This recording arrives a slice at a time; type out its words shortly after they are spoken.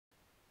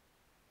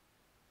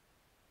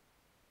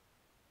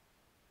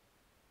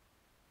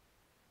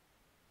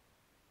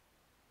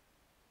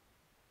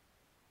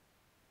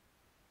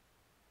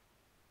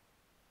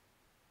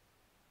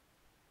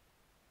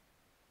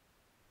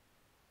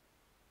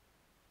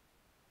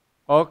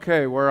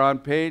Okay, we're on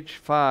page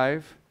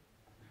 5,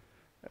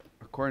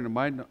 according to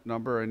my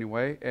number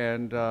anyway,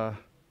 and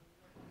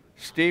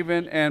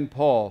Stephen and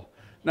Paul.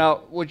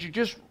 Now, would you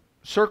just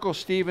circle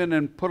Stephen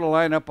and put a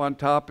line up on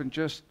top and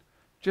just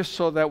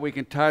so that we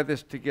can tie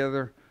this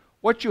together?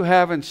 What you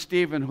have in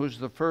Stephen, who's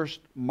the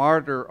first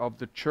martyr of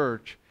the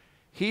church,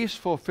 he's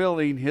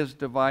fulfilling his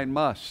divine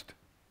must.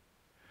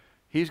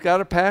 He's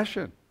got a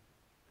passion.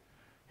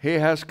 He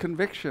has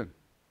conviction.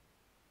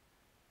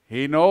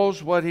 He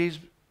knows what he's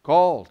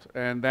called,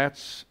 and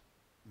that's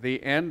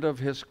the end of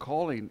his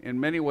calling. In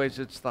many ways,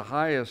 it's the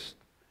highest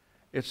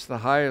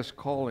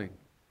calling.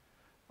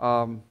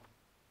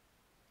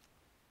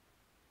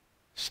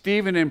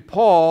 Stephen and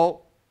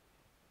Paul,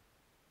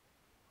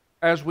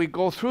 as we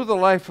go through the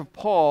life of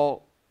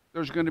Paul,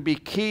 there's going to be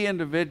key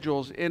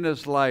individuals in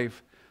his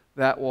life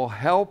that will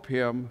help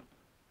him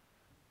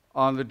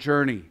on the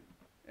journey.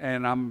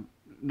 And I'm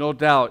no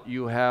doubt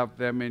you have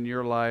them in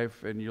your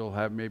life, and you'll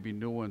have maybe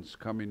new ones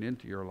coming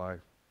into your life.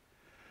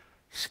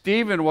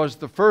 Stephen was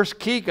the first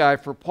key guy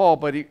for Paul,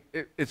 but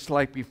it's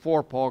like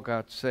before Paul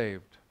got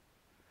saved.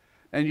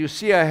 And you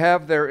see I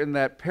have there in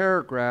that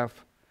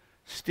paragraph,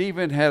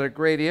 Stephen had a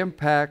great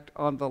impact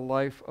on the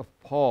life of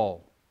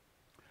Paul.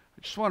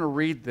 I just want to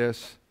read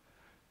this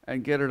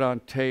and get it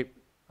on tape.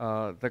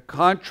 The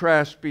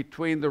contrast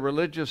between the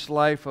religious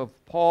life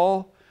of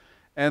Paul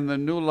and the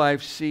new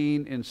life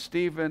seen in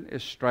Stephen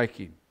is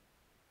striking.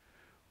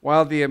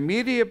 While the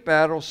immediate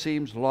battle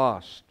seems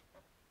lost,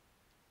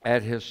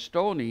 at his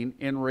stoning,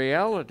 in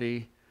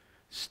reality,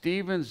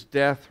 Stephen's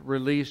death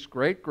released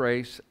great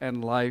grace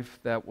and life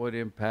that would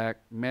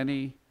impact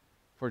many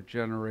for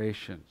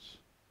generations.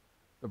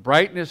 The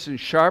brightness and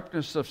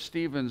sharpness of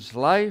Stephen's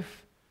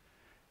life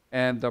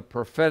and the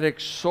prophetic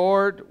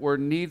sword were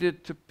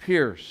needed to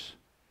pierce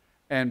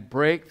and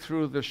break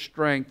through the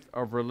strength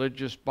of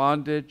religious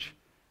bondage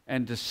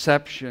and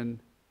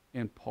deception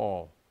in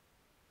Paul.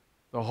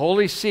 The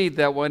holy seed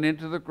that went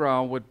into the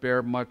ground would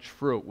bear much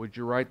fruit. Would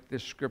you write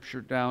this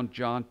scripture down?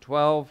 John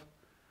 12,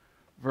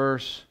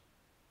 verse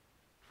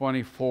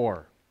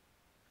 24.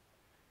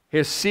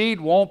 His seed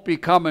won't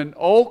become an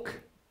oak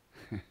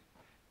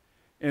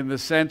in the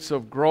sense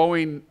of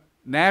growing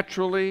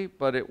naturally,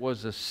 but it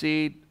was a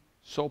seed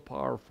so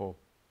powerful.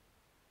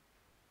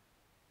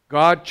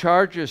 God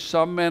charges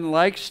some men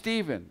like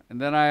Stephen,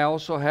 and then I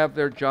also have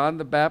there John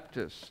the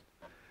Baptist.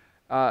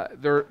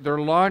 They're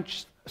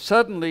launched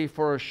suddenly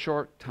for a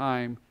short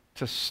time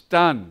to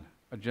stun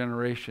a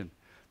generation.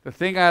 The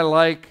thing I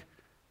like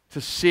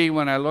to see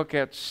when I look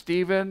at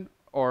Stephen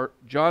or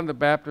John the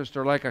Baptist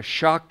are like a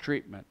shock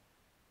treatment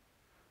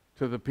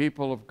to the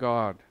people of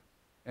God,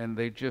 and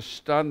they just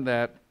stun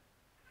that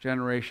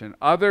generation.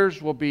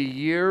 Others will be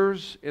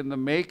years in the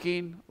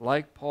making,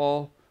 like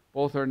Paul.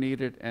 Both are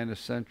needed and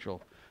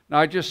essential. Now,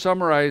 I just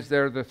summarized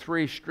there the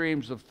three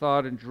streams of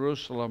thought in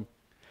Jerusalem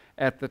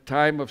at the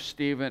time of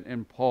Stephen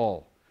and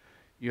Paul.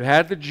 You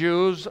had the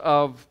Jews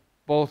of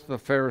both the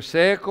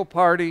Pharisaical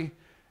party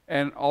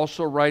and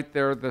also right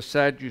there the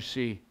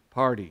Sadducee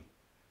party.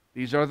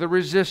 These are the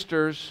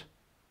resistors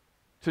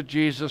to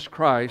Jesus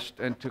Christ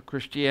and to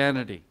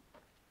Christianity.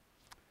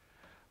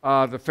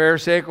 The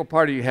Pharisaical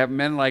party, you have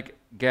men like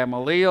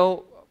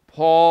Gamaliel,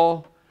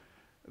 Paul.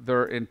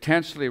 They're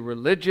intensely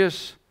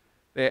religious.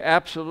 They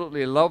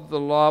absolutely love the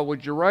law.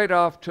 Would you write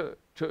off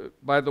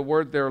by the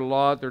word their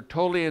law? They're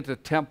totally into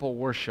temple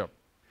worship.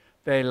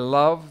 They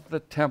love the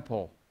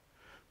temple.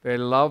 They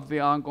love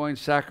the ongoing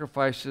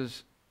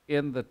sacrifices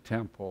in the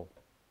temple.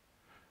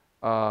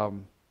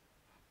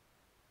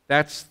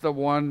 That's the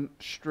one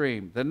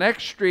stream. The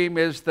next stream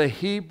is the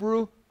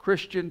Hebrew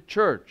Christian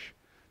church.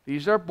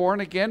 These are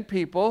born-again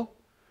people.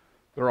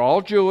 They're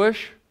all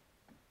Jewish.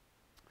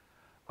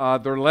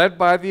 They're led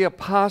by the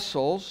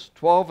apostles,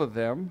 12 of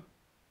them.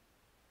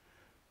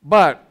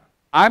 But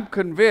I'm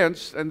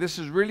convinced, and this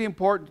is really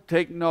important to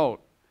take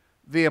note,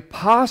 the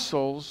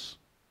apostles,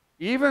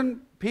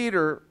 even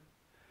Peter,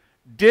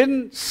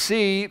 didn't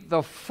see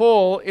the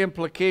full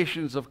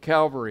implications of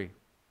Calvary.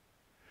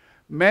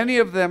 Many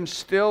of them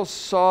still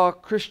saw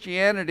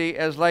Christianity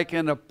as like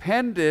an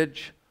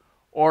appendage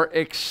or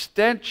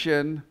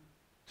extension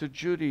to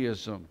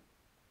Judaism.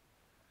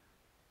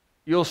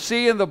 You'll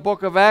see in the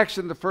book of Acts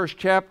in the first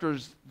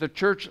chapters, the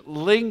church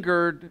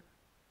lingered,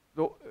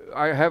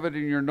 I have it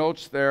in your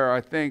notes there,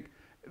 I think,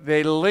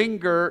 they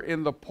linger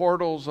in the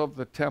portals of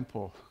the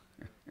temple.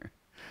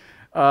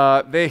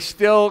 They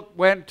still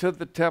went to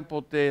the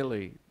temple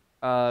daily.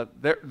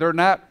 They're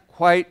not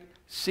quite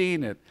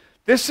seeing it.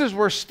 This is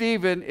where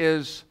Stephen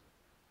is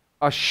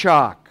a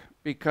shock,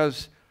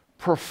 because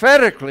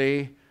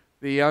prophetically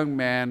the young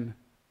man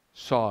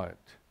saw it.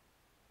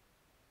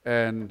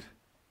 And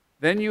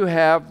then you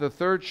have the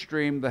third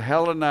stream, the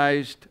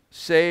Hellenized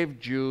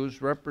saved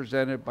Jews,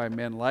 represented by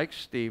men like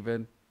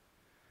Stephen,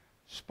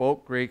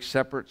 spoke Greek,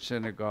 separate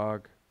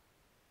synagogue.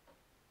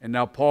 And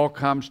now Paul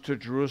comes to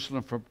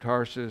Jerusalem from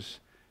Tarsus,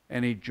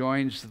 and he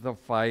joins the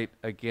fight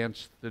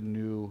against the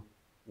new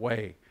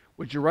way.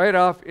 Would you write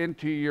off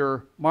into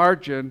your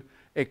margin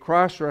a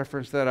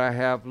cross-reference that I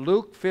have,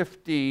 Luke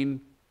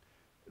 15,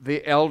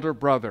 the elder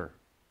brother.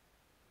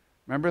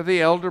 Remember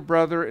the elder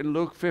brother in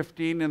Luke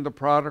 15 in the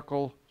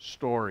prodigal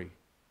story.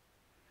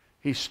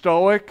 He's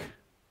stoic.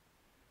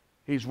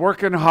 He's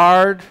working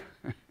hard.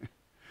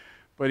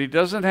 But he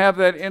doesn't have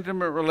that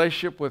intimate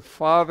relationship with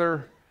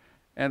Father.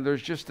 And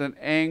there's just an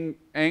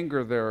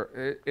anger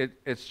there.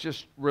 It's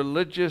just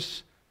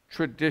religious,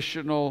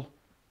 traditional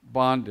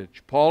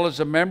bondage. Paul is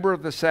a member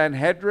of the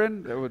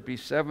Sanhedrin. There would be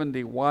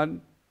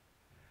 71.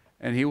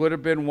 And he would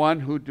have been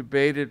one who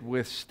debated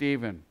with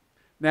Stephen.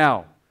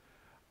 Now,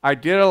 I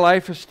did a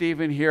Life of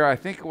Stephen here. I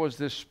think it was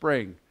this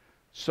spring.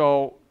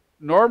 So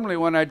normally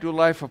when I do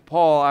Life of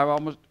Paul, I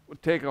almost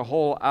would take a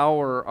whole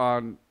hour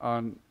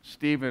on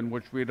Stephen,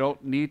 which we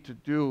don't need to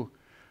do.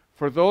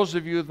 For those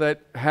of you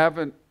that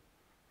haven't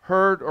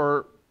heard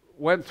or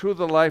went through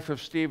the life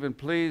of Stephen,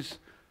 please,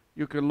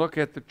 you can look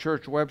at the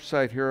church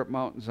website here at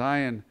Mount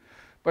Zion.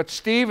 But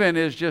Stephen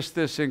is just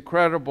this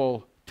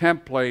incredible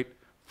template,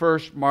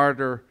 first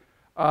martyr.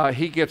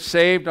 He gets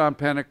saved on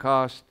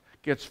Pentecost,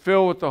 gets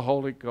filled with the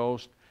Holy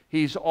Ghost.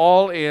 He's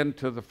all in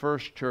to the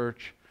first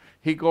church.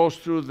 He goes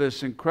through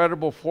this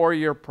incredible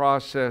 4-year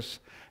process,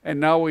 and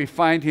now we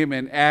find him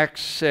in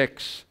Acts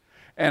 6.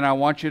 And I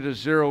want you to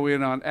zero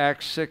in on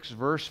Acts 6,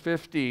 verse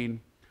 15,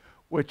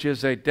 which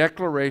is a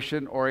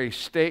declaration or a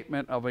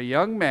statement of a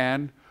young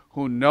man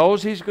who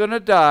knows he's going to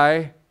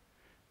die,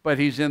 but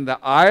he's in the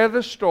eye of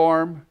the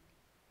storm.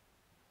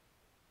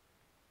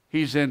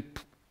 He's in,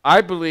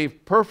 I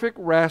believe, perfect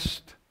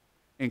rest,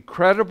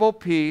 incredible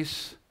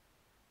peace,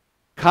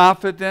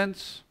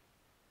 confidence,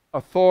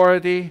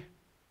 authority.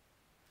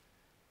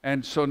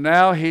 And so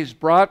now he's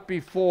brought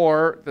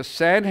before the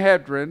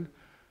Sanhedrin.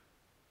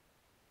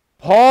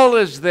 Paul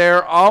is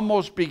there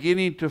almost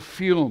beginning to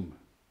fume.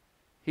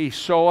 He's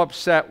so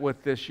upset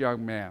with this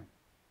young man.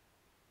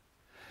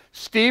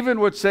 Stephen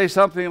would say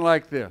something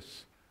like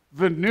this: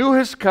 the new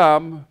has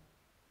come,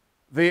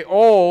 the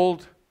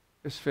old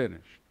is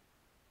finished.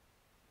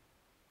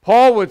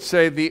 Paul would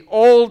say the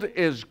old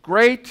is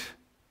great,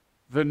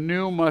 the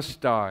new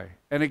must die.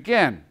 And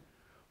again,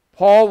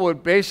 Paul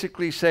would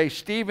basically say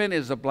Stephen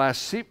is a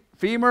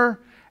blasphemer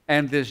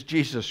and this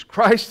Jesus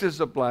Christ is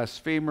a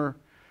blasphemer.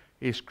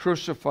 He's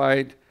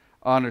crucified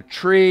on a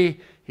tree.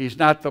 He's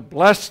not the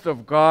blessed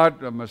of God,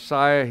 the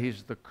Messiah.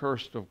 He's the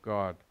cursed of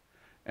God.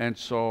 And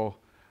so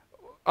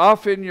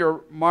off in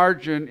your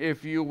margin,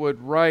 if you would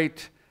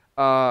write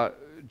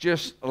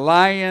just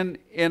lion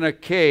in a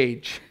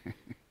cage.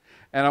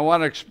 And I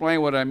want to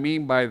explain what I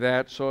mean by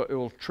that so it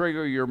will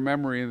trigger your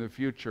memory in the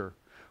future.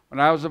 When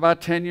I was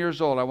about 10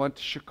 years old, I went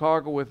to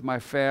Chicago with my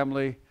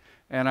family,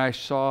 and I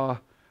saw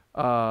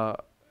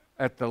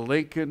at the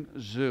Lincoln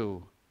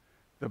Zoo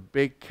the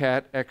big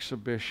cat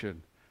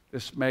exhibition,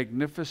 this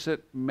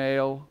magnificent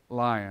male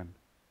lion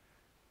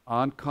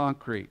on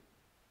concrete,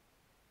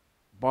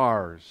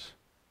 bars,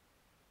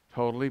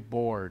 totally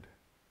bored.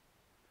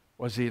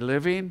 Was he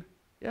living?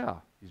 Yeah,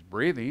 he's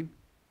breathing.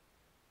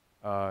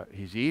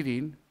 He's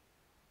eating.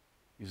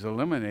 He's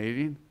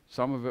eliminating.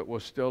 Some of it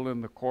was still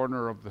in the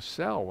corner of the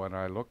cell when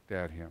I looked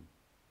at him.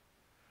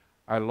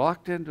 I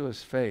looked into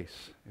his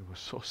face. It was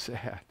so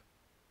sad.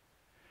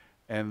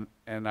 And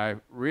I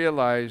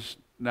realized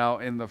now,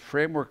 in the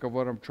framework of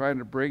what I'm trying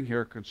to bring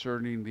here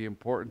concerning the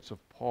importance of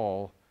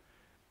Paul,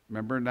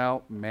 remember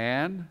now,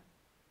 man,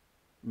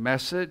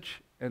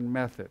 message, and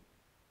method.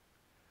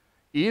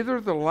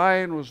 Either the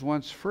lion was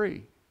once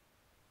free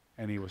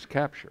and he was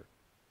captured,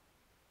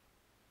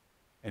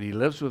 and he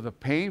lives with a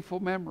painful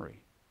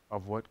memory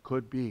of what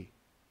could be.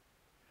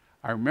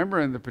 I remember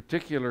in the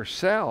particular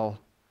cell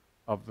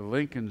of the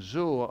Lincoln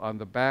Zoo, on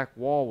the back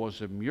wall was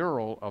a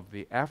mural of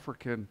the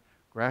African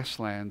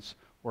grasslands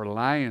where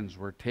lions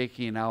were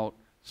taking out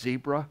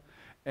zebra,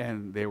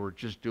 and they were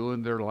just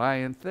doing their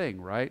lion thing,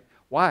 right?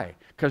 Why?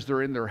 Because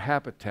they're in their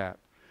habitat.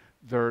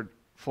 They're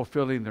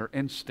fulfilling their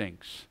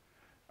instincts.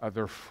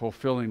 They're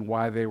fulfilling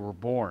why they were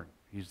born.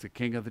 He's the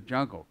king of the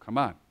jungle. Come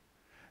on.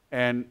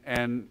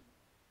 And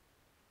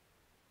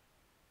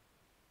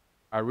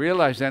I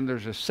realize then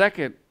there's a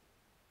second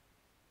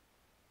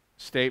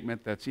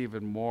statement that's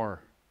even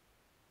more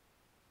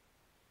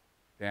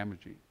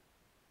damaging.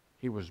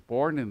 He was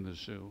born in the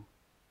zoo,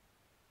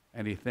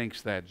 and he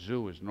thinks that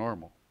zoo is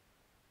normal.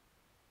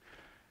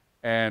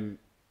 And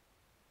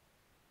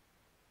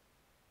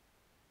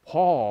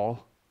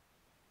Paul,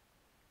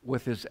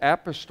 with his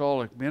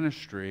apostolic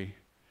ministry,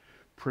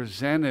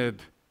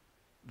 presented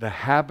the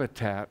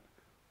habitat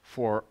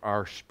for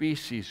our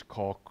species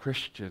called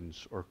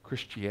Christians or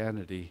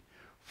Christianity,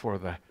 for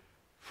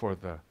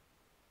the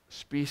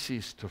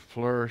species to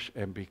flourish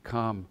and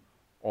become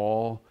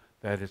all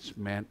that it's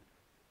meant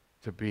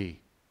to be.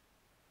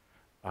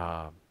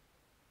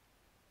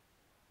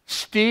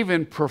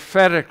 Stephen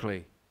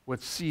prophetically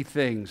would see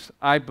things,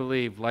 I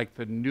believe, like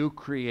the new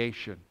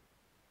creation.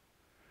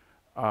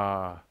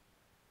 The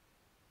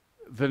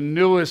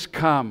new has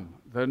come,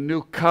 the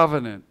new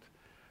covenant.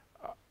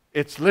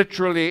 It's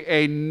literally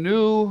a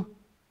new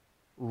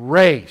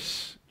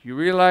race. You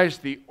realize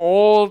the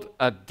old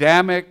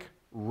Adamic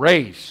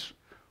race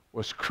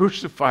was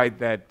crucified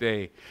that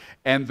day.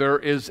 And there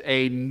is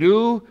a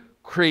new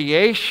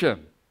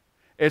creation.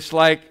 It's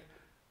like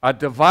a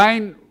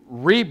divine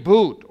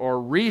reboot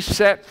or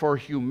reset for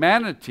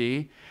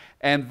humanity.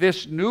 And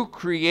this new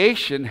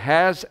creation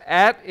has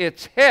at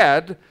its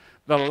head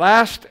the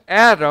last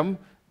Adam,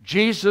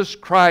 Jesus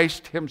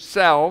Christ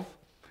himself.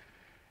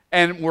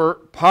 And we're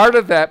part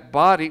of that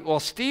body. Well,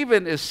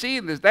 Stephen is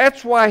seeing this.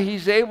 That's why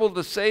he's able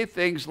to say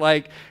things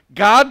like,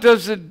 God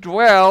doesn't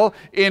dwell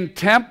in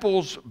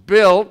temples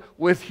built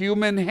with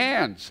human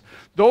hands.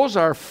 Those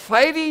are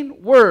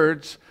fighting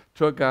words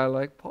to a guy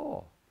like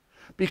Paul,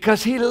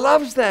 because he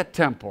loves that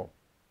temple,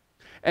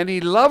 and he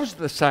loves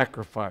the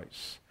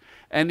sacrifice,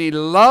 and he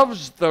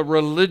loves the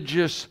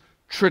religious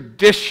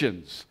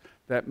traditions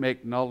that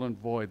make null and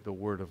void the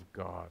Word of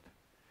God.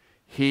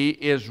 He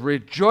is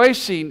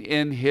rejoicing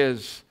in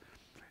his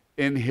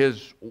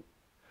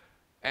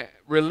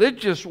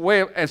religious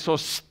way. And so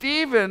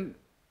Stephen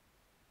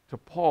to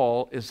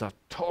Paul is a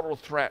total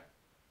threat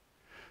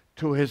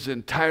to his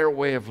entire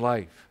way of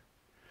life.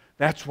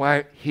 That's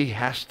why he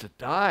has to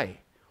die.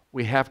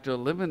 We have to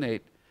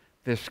eliminate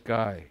this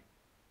guy.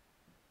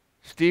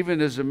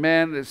 Stephen is a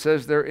man that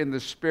says they're in the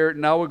Spirit.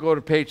 Now we go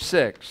to page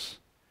 6.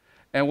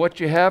 And what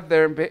you have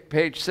there in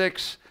page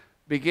 6,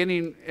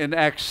 beginning in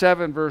Acts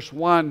 7, verse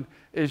 1,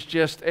 is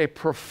just a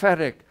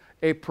prophetic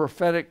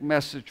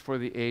message for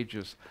the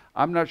ages.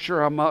 I'm not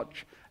sure how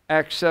much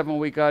Acts 7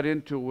 we got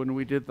into when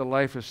we did the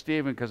life of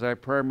Stephen, because I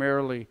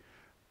primarily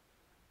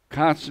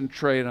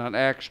concentrate on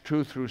Acts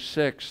 2 through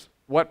 6,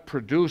 what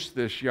produced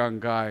this young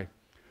guy.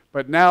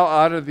 But now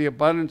out of the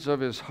abundance of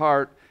his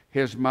heart,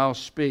 his mouth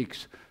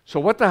speaks. So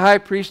what the high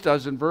priest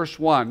does in verse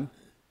 1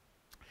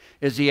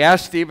 is he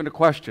asks Stephen a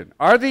question.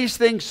 Are these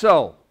things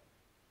so?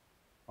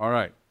 All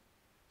right.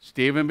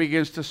 Stephen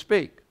begins to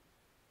speak.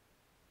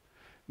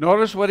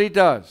 Notice what he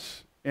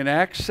does in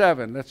Acts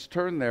 7. Let's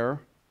turn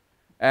there.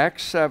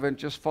 Acts 7.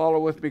 Just follow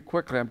with me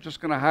quickly. I'm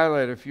just going to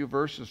highlight a few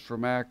verses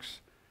from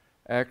Acts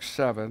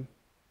 7.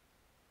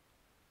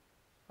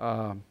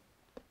 Can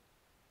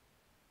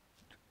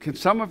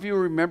some of you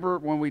remember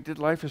when we did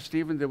Life of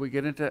Stephen, did we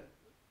get into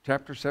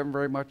chapter 7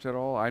 very much at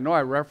all? I know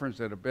I referenced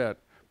it a bit.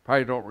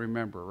 Probably don't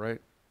remember, right?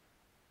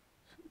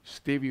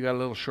 Steve, you got a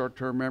little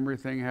short-term memory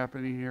thing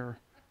happening here?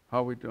 How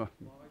are we doing?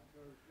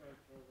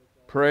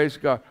 Praise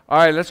God. All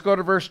right, let's go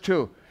to verse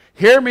 2.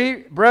 Hear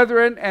me,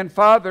 brethren and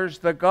fathers,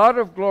 the God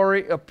of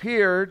glory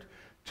appeared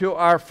to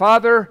our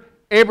father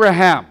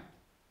Abraham.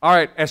 All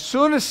right, as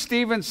soon as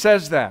Stephen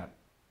says that,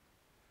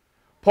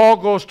 Paul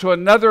goes to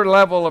another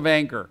level of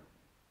anger.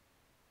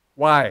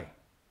 Why?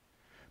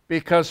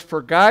 Because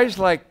for guys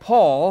like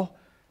Paul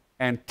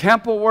and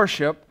temple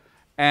worship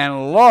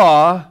and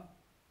law,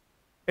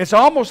 it's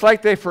almost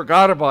like they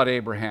forgot about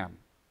Abraham.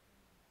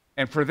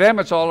 And for them,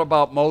 it's all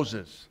about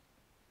Moses.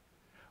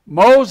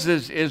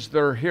 Moses is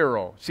their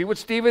hero. See what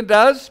Stephen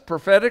does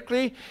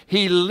prophetically?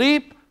 He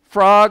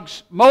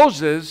leapfrogs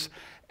Moses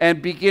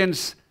and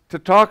begins to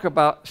talk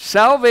about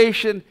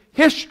salvation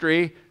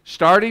history,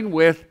 starting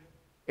with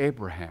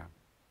Abraham.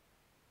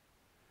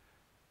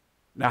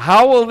 Now,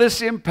 how will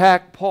this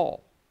impact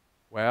Paul?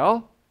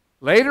 Well,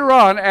 later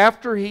on,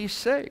 after he's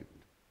saved,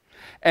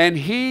 and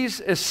he's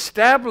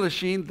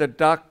establishing the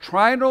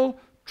doctrinal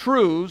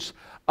truths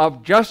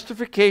of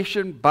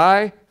justification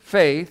by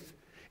faith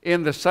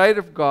in the sight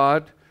of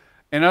God.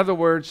 In other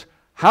words,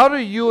 how do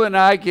you and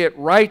I get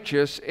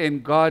righteous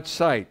in God's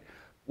sight?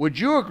 Would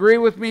you agree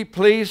with me,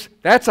 please?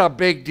 That's a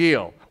big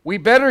deal. We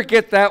better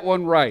get that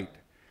one right,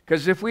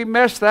 because if we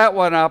mess that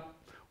one up,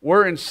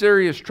 we're in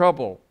serious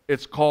trouble.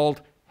 It's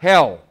called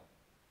hell.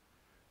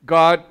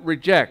 God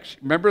rejects.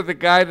 Remember the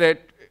guy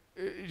that,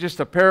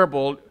 just a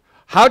parable,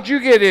 how'd you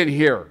get in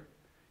here?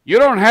 You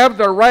don't have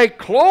the right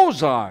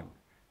clothes on,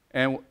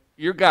 and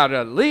you got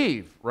to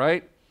leave,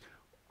 right?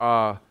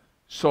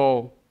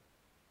 So,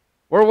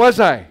 where was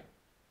I?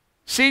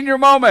 Senior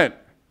moment.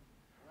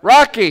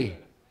 Rocky.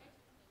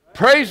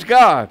 Praise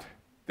God.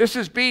 This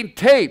is being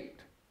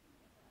taped.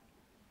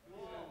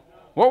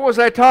 What was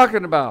I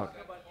talking about?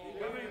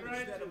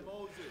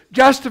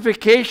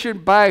 Justification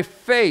by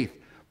faith.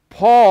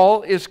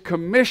 Paul is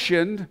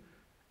commissioned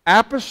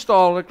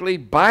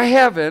apostolically by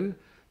heaven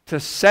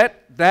to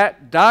set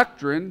that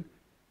doctrine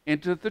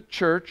into the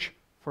church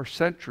for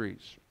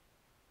centuries.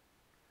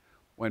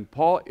 When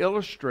Paul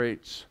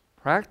illustrates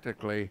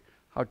practically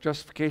how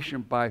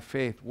justification by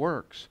faith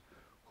works,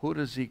 who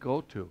does he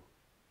go to?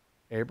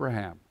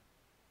 Abraham.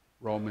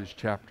 Romans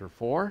chapter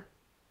 4.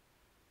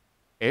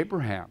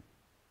 Abraham.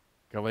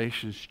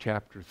 Galatians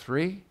chapter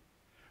 3.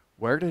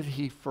 Where did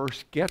he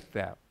first get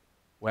that?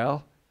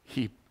 Well,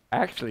 he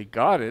actually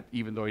got it,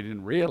 even though he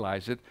didn't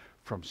realize it,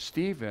 from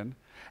Stephen.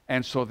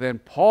 And so then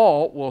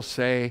Paul will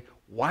say,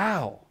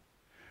 wow,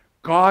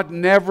 God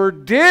never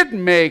did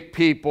make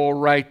people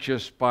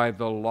righteous by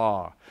the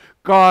law.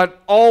 God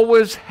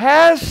always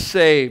has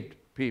saved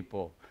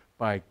people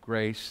by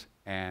grace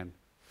and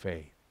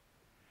faith.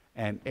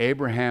 And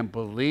Abraham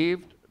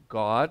believed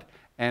God,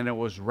 and it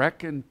was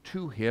reckoned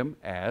to him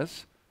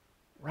as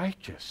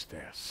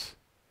righteousness.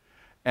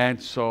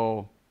 And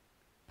so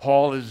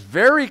Paul is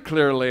very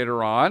clear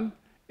later on.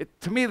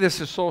 To me,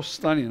 this is so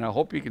stunning. I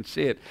hope you can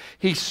see it.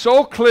 He's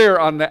so clear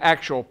on the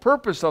actual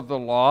purpose of the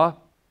law,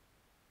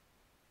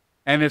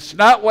 and it's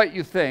not what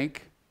you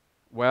think.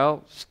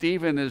 Well,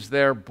 Stephen is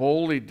there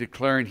boldly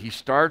declaring he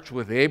starts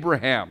with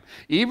Abraham,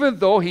 even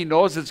though he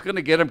knows it's going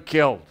to get him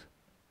killed.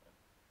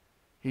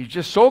 He's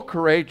just so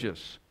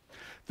courageous.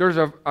 There's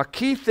a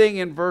key thing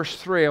in verse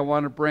 3 I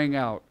want to bring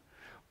out.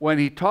 When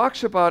he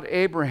talks about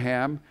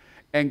Abraham,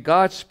 and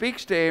God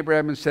speaks to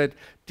Abraham and said,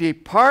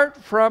 "Depart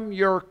from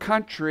your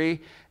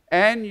country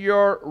and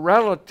your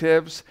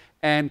relatives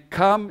and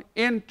come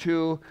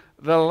into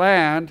the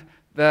land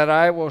that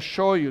I will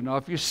show you." Now,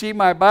 if you see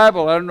my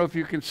Bible, I don't know if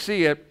you can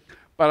see it,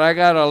 but I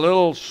got a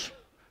little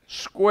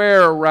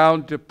square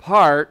around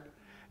depart,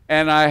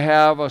 and I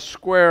have a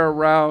square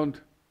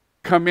around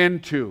come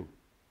into.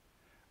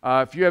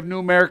 If you have New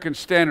American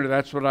Standard,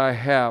 that's what I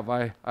have.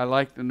 I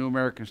like the New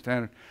American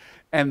Standard.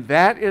 And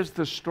that is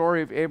the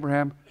story of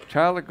Abraham.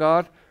 Child of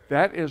God,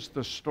 that is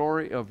the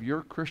story of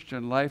your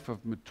Christian life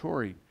of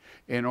maturing.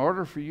 In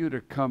order for you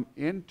to come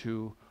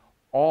into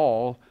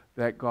all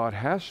that God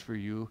has for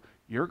you,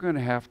 you're going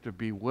to have to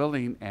be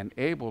willing and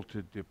able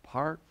to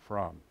depart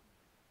from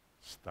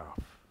stuff.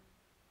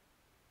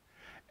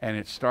 And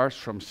it starts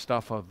from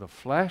stuff of the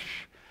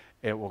flesh.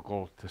 It will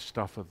go to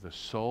stuff of the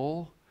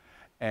soul.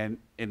 And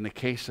in the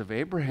case of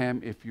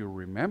Abraham, if you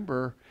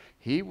remember,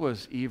 he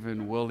was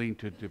even willing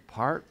to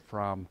depart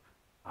from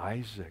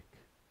Isaac,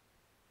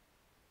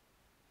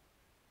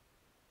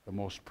 the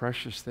most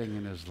precious thing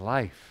in his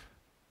life,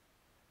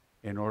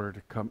 in order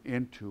to come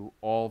into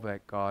all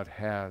that God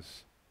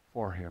has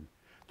for him.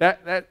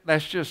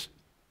 That's just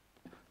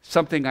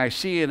something I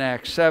see in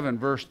Acts 7,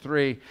 verse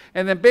 3.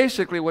 And then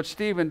basically what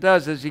Stephen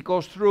does is he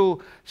goes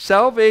through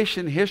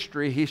salvation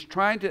history. He's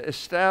trying to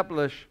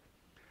establish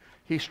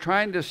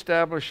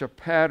a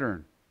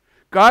pattern.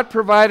 God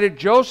provided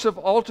Joseph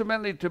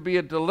ultimately to be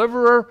a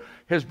deliverer.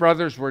 His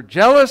brothers were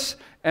jealous,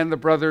 and the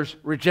brothers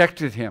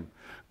rejected him.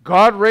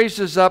 God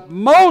raises up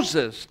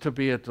Moses to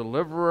be a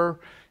deliverer.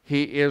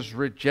 He is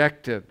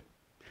rejected.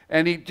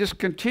 And he just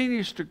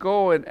continues to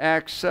go in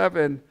Acts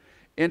 7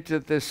 into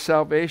this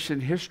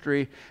salvation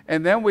history.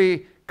 And then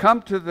we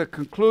come to the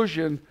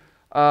conclusion,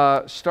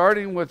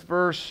 starting with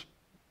verse,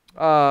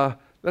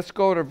 let's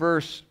go to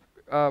verse,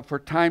 for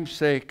time's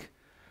sake,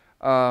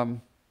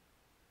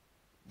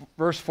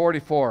 verse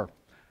 44.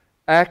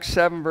 Acts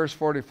 7, verse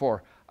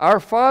 44. Our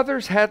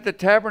fathers had the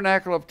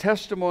tabernacle of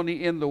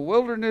testimony in the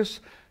wilderness,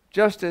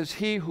 just as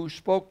he who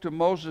spoke to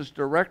Moses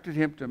directed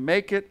him to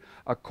make it,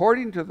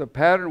 according to the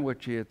pattern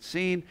which he had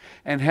seen.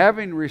 And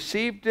having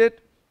received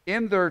it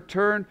in their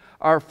turn,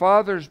 our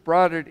fathers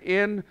brought it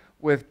in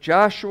with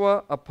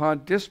Joshua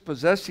upon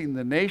dispossessing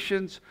the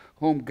nations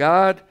whom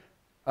God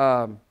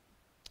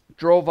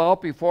drove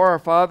out before our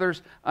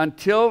fathers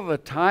until the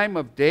time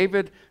of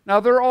David.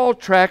 Now they're all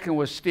tracking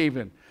with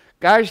Stephen.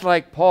 Guys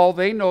like Paul,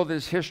 they know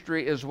this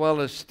history as well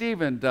as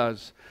Stephen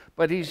does.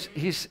 But he's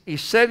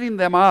setting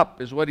them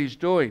up is what he's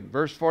doing.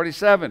 Verse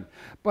 47.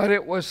 But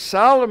it was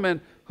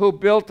Solomon who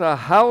built a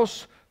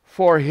house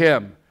for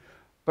him.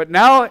 But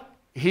now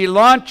he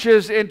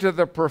launches into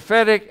the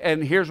prophetic,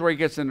 and here's where he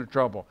gets into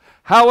trouble.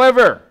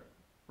 However,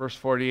 verse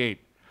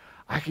 48.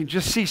 I can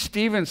just see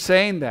Stephen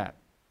saying that.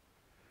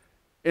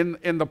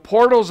 In the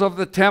portals of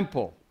the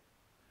temple,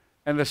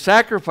 and the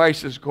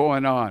sacrifices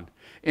going on,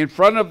 in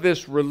front of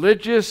this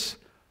religious,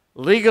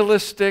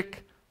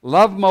 legalistic,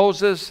 love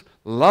Moses,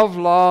 love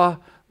law,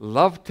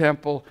 love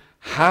temple.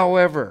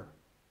 However,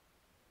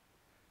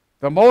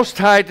 the Most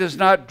High does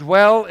not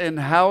dwell in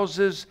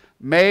houses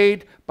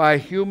made by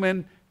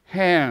human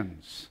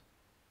hands.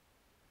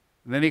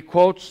 And then he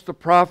quotes the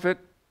prophet,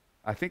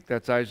 I think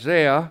that's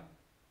Isaiah,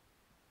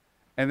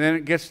 and then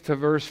it gets to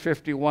verse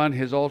 51,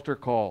 his altar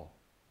call.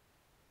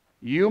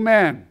 You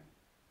men,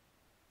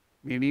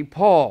 meaning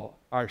Paul,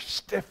 are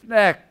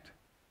stiff-necked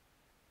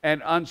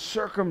and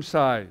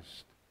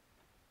uncircumcised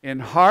in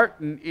heart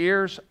and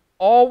ears,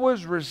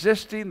 always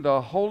resisting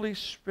the Holy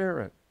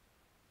Spirit.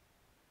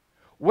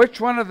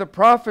 Which one of the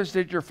prophets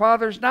did your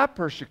fathers not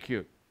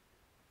persecute?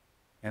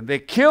 And they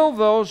killed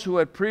those who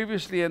had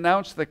previously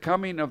announced the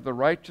coming of the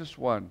righteous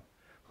one,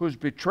 whose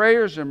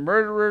betrayers and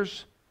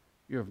murderers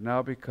you have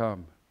now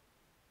become.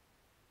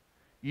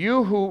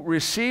 You who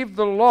received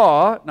the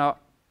law, now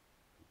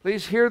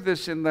please hear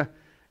this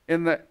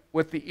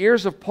with the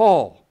ears of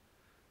Paul.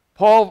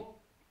 Paul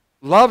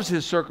loves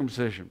his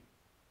circumcision.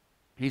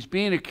 He's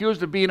being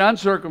accused of being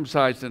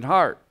uncircumcised in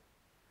heart.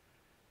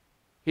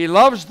 He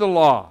loves the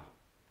law.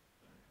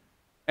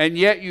 And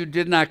yet you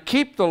did not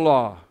keep the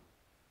law.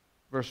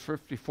 Verse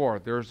 54,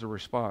 there's the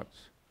response.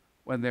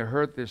 When they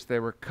heard this, they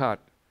were cut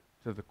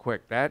to the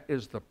quick. That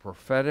is the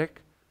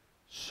prophetic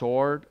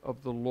sword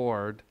of the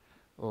Lord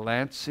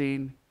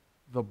lancing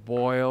the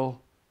boil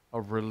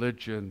of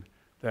religion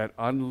that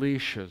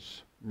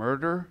unleashes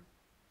murder,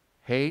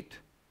 hate,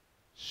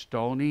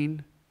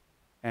 stoning,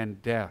 and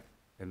death.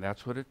 And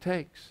that's what it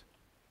takes.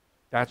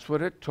 That's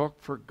what it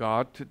took for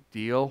God to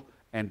deal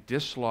and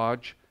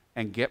dislodge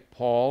and get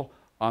Paul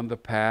on the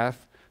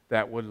path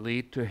that would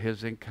lead to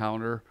his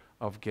encounter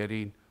of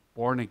getting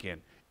born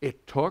again.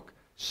 It took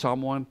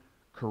someone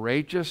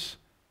courageous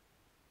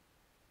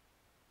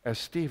as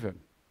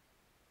Stephen.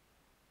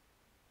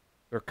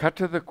 They're cut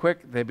to the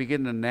quick. They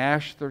begin to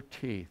gnash their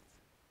teeth.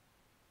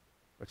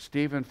 But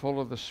Stephen, full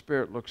of the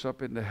Spirit, looks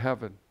up into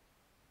heaven,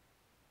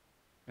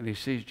 and he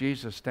sees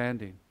Jesus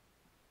standing.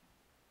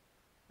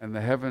 And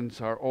the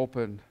heavens are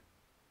open.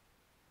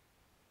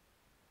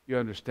 You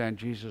understand,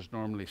 Jesus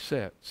normally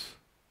sits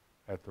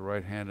at the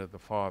right hand of the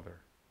Father.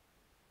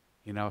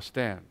 He now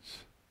stands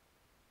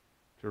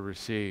to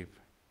receive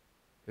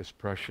his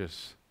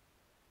precious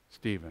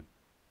Stephen,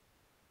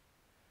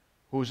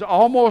 who's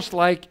almost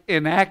like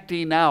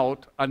enacting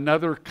out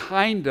another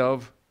kind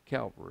of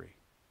Calvary.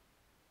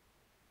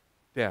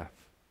 Death.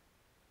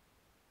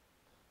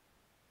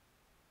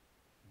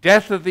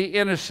 Death of the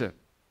innocent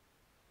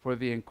for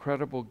the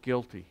incredible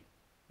guilty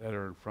that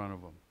are in front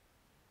of them.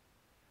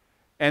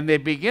 And they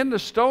begin to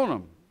stone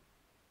him,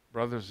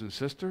 brothers and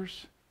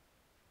sisters.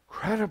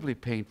 Incredibly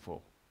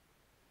painful.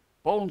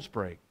 Bones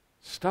break.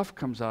 Stuff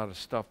comes out of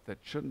stuff that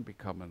shouldn't be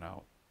coming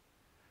out.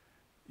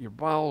 Your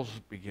bowels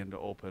begin to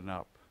open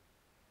up.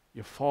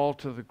 You fall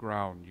to the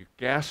ground. You're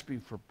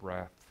gasping for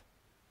breath.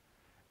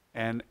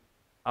 And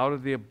out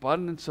of the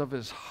abundance of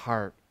his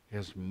heart,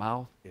 his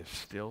mouth is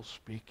still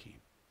speaking.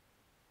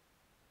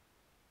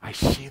 I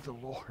see the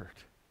Lord.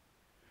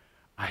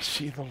 I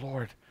see the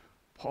Lord.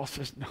 Paul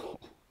says, no,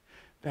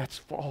 that's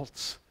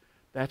false.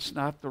 That's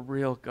not the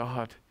real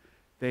God.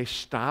 They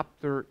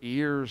stopped their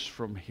ears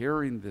from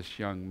hearing this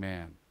young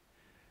man.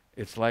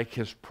 It's like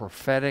his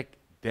prophetic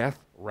death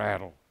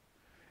rattle.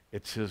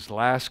 It's his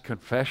last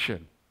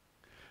confession.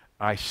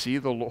 I see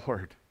the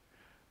Lord.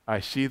 I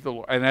see the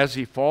Lord. And as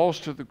he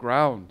falls to the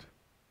ground,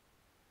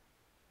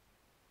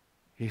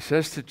 he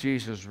says to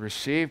Jesus,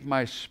 receive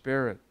my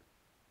spirit.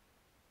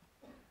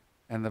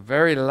 And the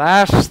very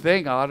last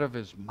thing out of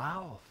his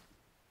mouth,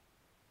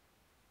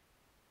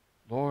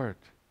 Lord,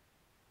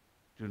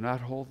 do not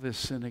hold this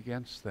sin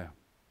against them.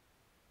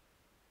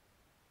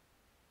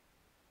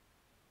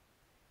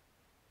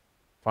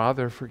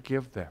 Father,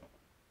 forgive them.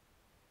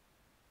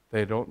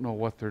 They don't know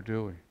what they're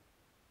doing.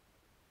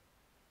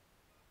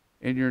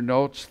 In your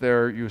notes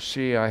there, you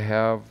see I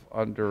have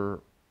under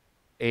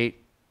 8,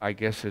 I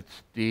guess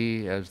it's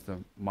D, as the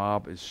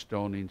mob is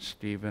stoning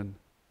Stephen.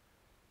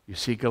 You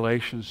see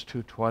Galatians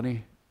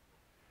 2:20?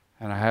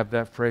 And I have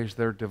that phrase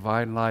there,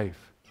 divine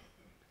life.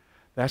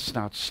 That's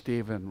not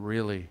Stephen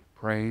really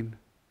praying.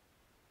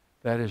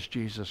 That is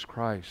Jesus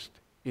Christ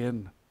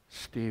in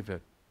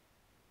Stephen,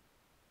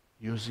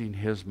 using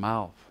his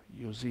mouth,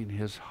 using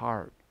his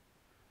heart.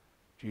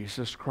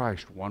 Jesus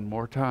Christ, one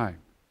more time.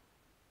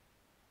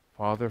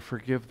 Father,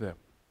 forgive them.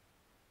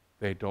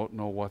 They don't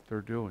know what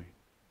they're doing.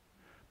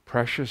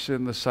 Precious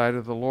in the sight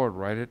of the Lord.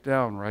 Write it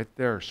down right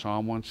there.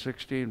 Psalm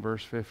 116,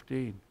 verse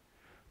 15.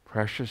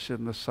 Precious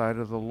in the sight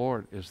of the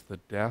Lord is the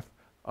death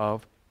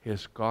of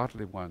his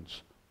godly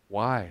ones.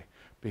 Why?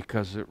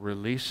 Because it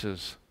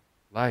releases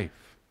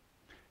life.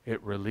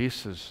 It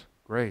releases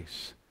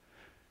grace.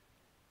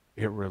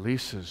 It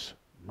releases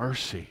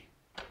mercy.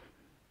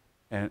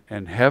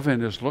 And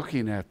heaven is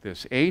looking at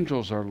this.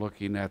 Angels are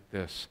looking at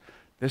this.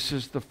 This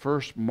is the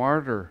first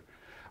martyr.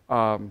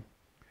 And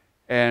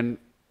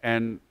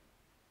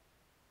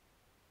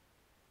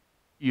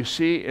you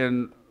see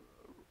in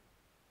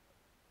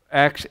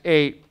Acts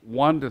 8,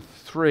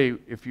 1-3,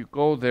 if you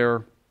go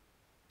there,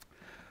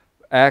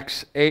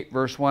 Acts 8,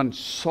 verse 1,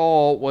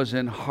 Saul was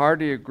in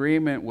hearty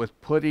agreement with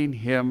putting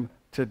him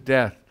to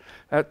death.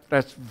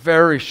 That's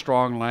very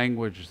strong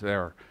language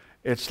there.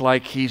 It's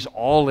like he's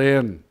all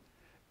in.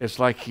 It's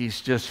like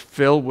he's just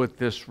filled with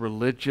this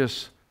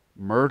religious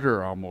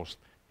murder almost,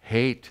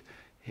 hate,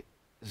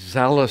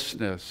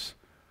 zealousness.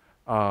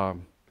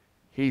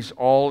 He's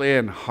all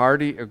in,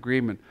 hearty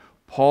agreement.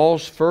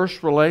 Paul's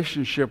first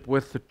relationship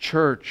with the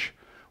church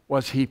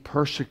was he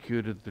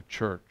persecuted the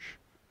church.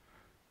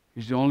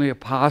 He's the only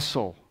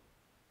apostle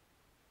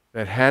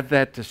that had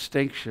that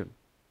distinction.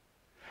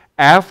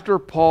 After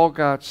Paul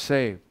got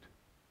saved,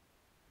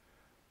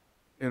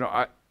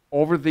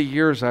 over the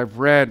years I've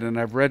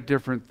read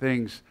different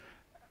things.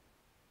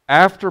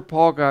 After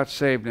Paul got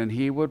saved, and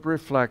he would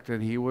reflect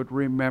and he would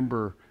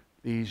remember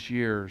these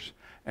years,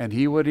 and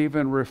he would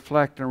even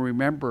reflect and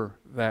remember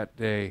that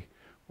day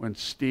when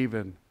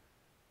Stephen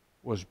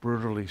was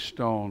brutally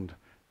stoned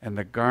and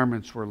the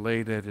garments were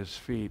laid at his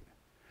feet.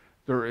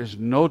 There is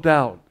no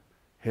doubt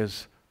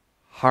his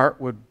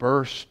heart would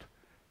burst,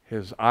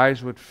 his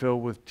eyes would fill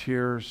with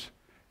tears.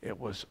 It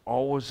was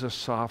always a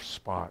soft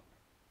spot,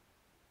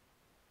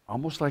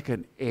 almost like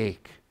an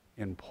ache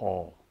in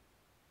Paul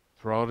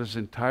throughout his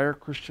entire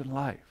Christian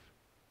life.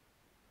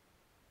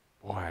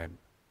 Boy,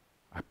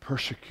 I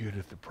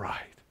persecuted the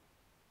bride.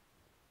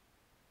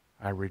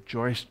 I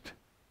rejoiced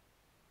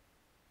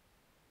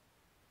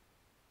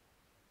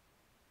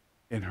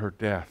in her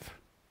death.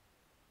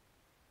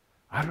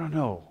 I don't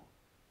know.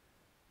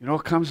 You know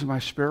what comes to my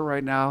spirit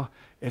right now?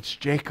 It's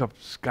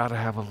Jacob's got to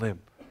have a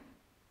limp.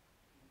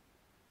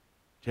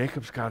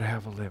 Jacob's got to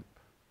have a limp.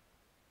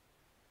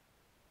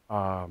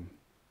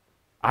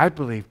 I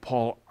believe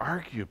Paul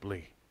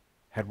arguably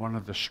had one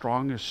of the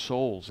strongest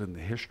souls in the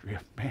history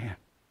of man.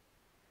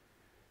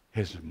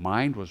 His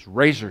mind was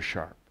razor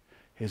sharp.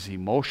 His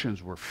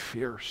emotions were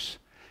fierce.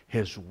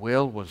 His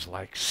will was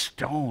like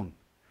stone.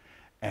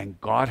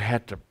 And God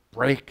had to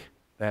break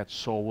that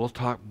soul. We'll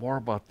talk more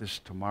about this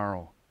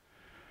tomorrow.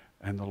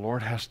 And the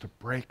Lord has to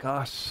break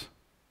us.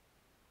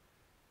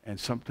 And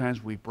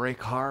sometimes we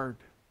break hard.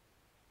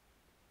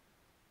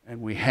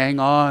 And we hang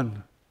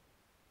on.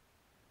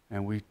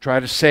 And we try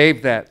to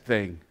save that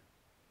thing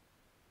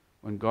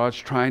when God's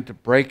trying to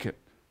break it.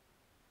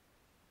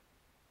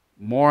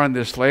 More on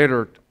this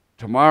later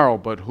tomorrow,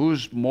 but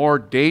who's more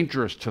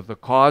dangerous to the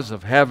cause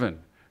of heaven?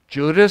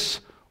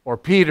 Judas or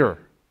Peter?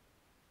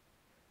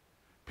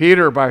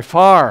 Peter by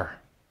far.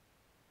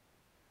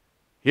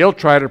 He'll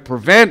try to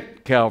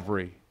prevent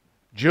Calvary.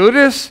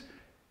 Judas,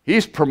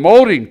 he's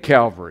promoting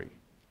Calvary.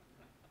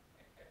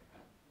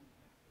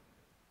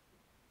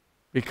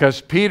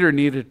 Because Peter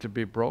needed to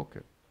be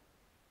broken.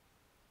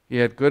 He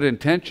had good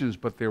intentions,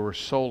 but they were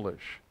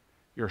soulish.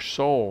 Your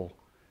soul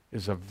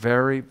is a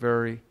very,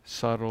 very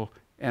subtle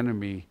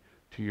enemy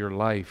to your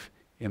life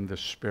in the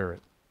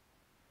spirit.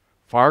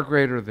 Far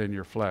greater than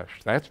your flesh.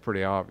 That's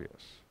pretty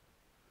obvious.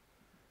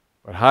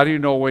 But how do you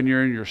know when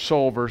you're in your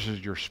soul versus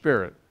your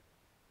spirit?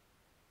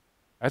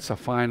 That's a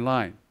fine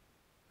line.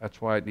 That's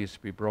why it needs to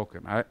be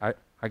broken. I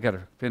got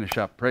to finish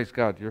up. Praise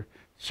God.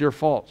 It's your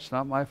fault. It's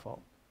not my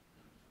fault.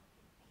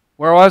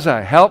 Where was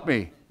I? Help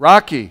me.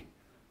 Rocky.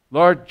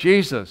 Lord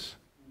Jesus.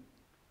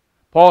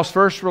 Paul's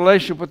first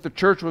relationship with the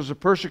church was a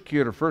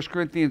persecutor. 1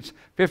 Corinthians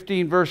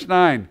 15, verse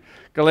 9.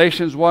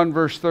 Galatians 1,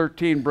 verse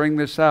 13 bring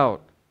this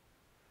out.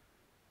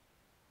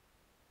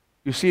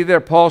 You see there,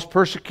 Paul's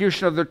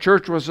persecution of the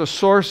church was a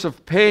source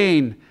of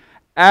pain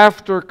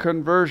after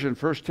conversion.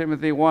 1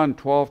 Timothy 1,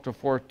 12 to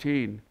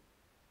 14.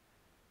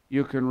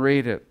 You can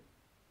read it.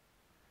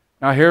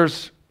 Now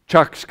here's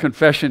Chuck's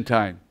confession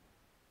time.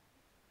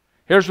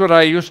 Here's what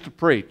I used to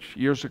preach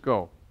years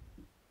ago.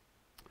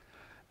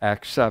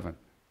 Acts 7.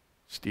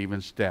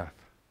 Stephen's death,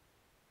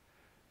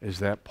 is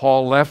that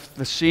Paul left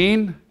the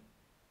scene.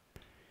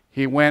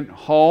 He went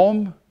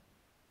home,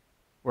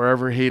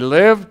 wherever he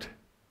lived.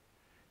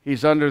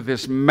 He's under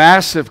this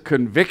massive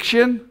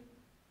conviction,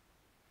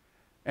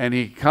 and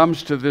he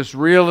comes to this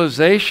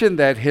realization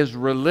that his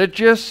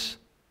religious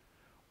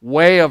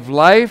way of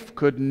life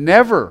could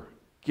never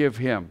give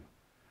him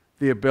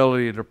the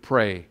ability to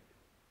pray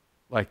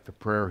like the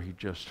prayer he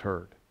just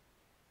heard.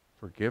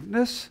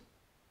 Forgiveness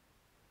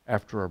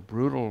after a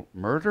brutal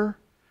murder.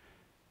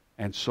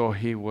 And so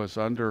he was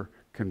under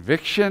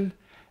conviction,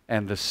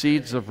 and the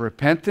seeds of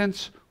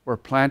repentance were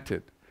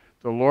planted.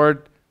 The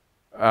Lord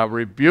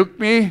rebuked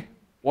me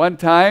one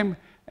time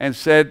and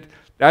said,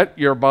 "That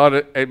you're about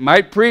it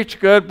might preach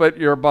good, but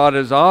you're about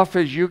as off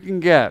as you can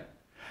get."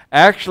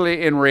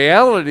 Actually, in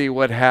reality,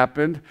 what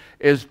happened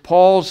is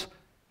Paul's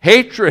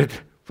hatred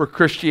for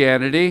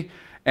Christianity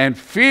and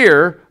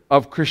fear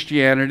of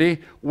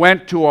Christianity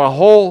went to a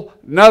whole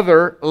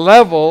nother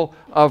level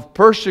of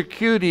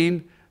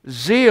persecuting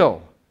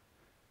zeal.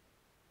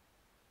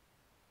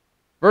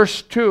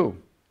 Verse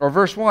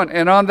 1,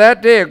 and on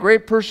that day a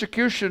great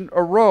persecution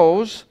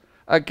arose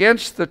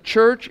against the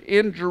church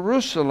in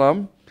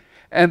Jerusalem,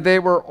 and they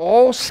were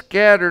all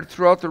scattered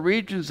throughout the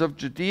regions of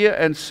Judea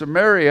and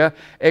Samaria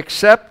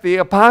except the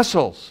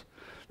apostles.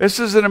 This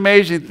is an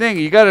amazing thing.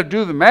 You got to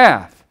do the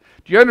math.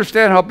 Do you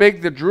understand how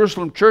big the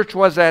Jerusalem church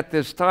was at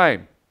this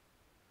time?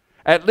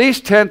 At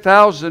least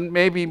 10,000,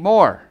 maybe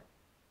more.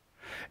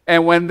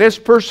 And when this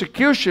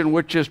persecution,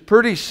 which is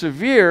pretty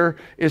severe,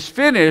 is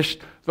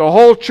finished, the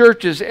whole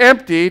church is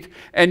emptied,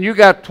 and you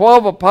got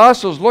 12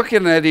 apostles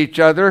looking at each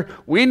other.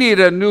 We need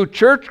a new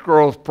church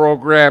growth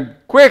program.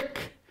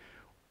 Quick!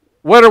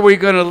 What are we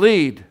going to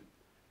lead?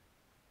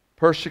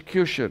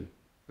 Persecution.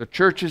 The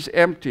church is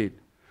emptied.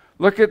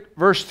 Look at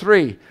verse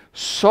 3.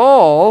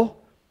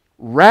 Saul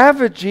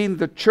ravaging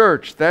the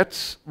church.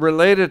 That's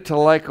related to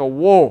like a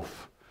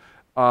wolf.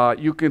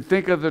 You can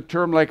think of the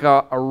term like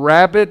a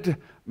rabid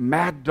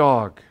mad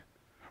dog.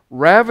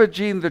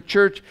 Ravaging the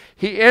church,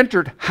 he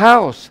entered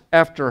house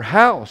after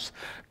house,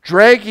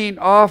 dragging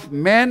off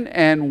men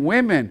and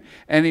women,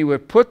 and he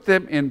would put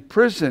them in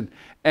prison,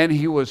 and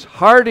he was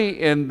hearty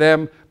in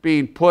them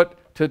being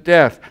put to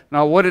death.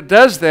 Now what it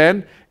does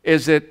then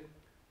is that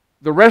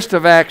the rest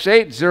of Acts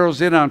 8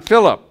 zeroes in on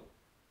Philip.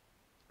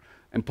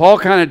 And Paul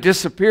kind of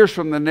disappears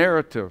from the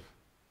narrative,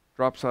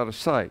 drops out of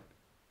sight.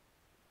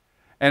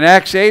 And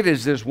Acts 8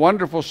 is this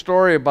wonderful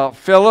story about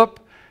Philip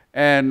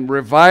and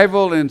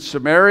revival in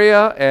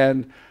Samaria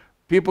and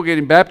people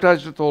getting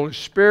baptized with the Holy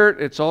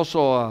Spirit. It's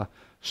also a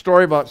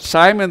story about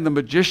Simon the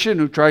magician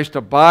who tries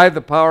to buy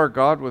the power of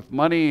God with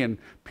money, and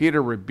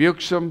Peter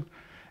rebukes him.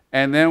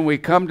 And then we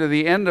come to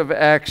the end of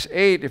Acts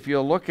 8, if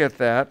you'll look at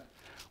that,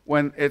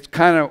 when it's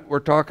kind of, we're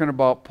talking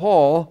about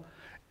Paul,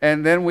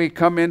 and then we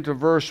come into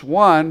verse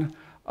 1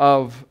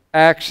 of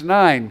Acts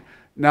 9.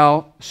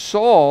 Now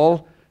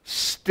Saul,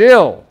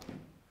 still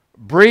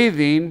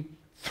breathing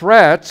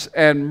threats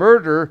and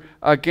murder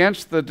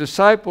against the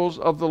disciples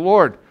of the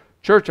Lord.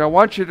 Church, I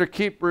want you to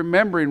keep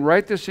remembering,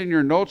 write this in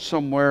your notes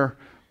somewhere.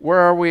 Where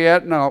are we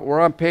at now? We're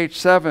on page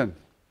 7.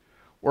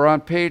 We're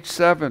on page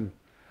 7.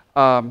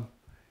 Out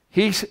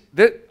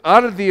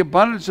of the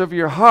abundance of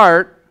your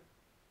heart,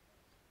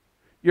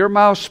 your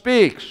mouth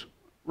speaks.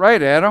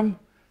 Right, Adam?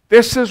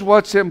 This is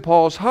what's in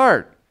Paul's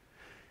heart.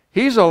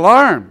 He's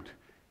alarmed.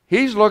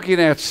 He's looking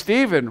at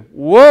Stephen.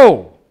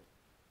 Whoa!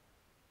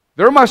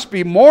 There must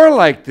be more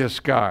like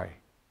this guy.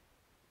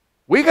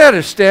 We got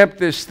to stamp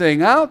this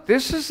thing out.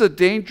 This is a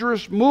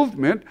dangerous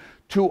movement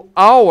to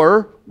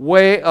our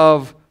way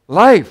of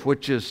life,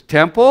 which is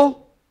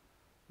temple,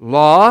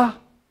 law,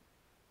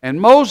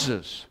 and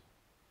Moses.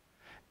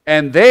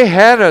 And they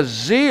had a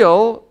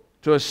zeal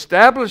to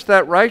establish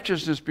that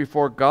righteousness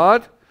before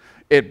God.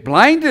 It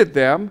blinded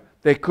them.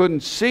 They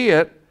couldn't see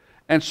it.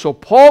 And so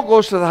Paul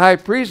goes to the high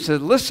priest and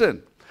says,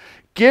 listen,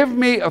 give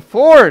me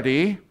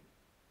authority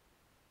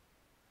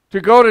to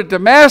go to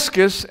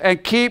Damascus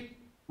and keep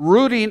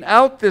rooting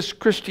out this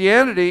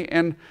Christianity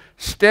and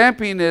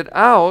stamping it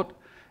out.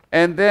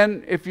 And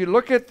then if you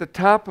look at the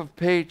top of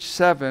page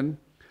 7,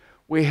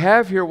 we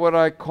have here what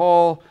I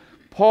call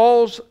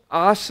Paul's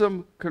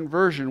awesome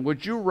conversion.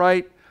 Would you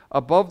write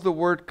above the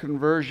word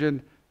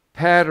conversion,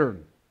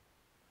 pattern?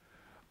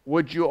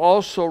 Would you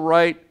also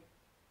write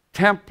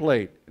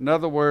template? In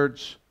other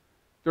words,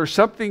 there's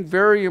something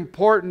very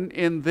important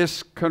in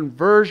this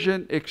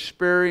conversion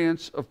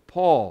experience of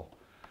Paul.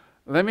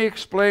 Let me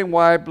explain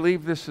why I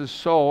believe this is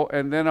so,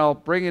 and then I'll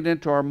bring it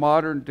into our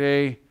modern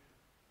day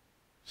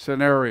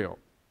scenario.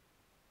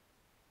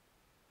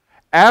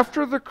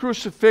 After the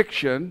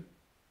crucifixion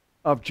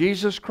of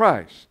Jesus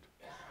Christ,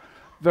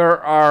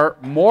 there are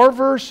more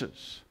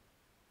verses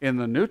in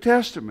the New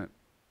Testament,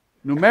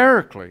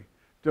 numerically,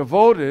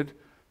 devoted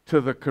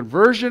to the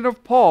conversion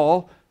of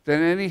Paul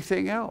than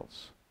anything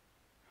else.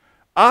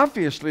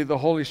 Obviously, the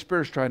Holy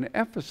Spirit is trying to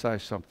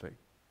emphasize something.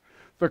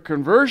 The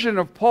conversion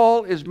of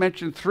Paul is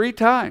mentioned 3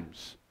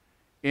 times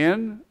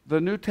in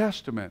the New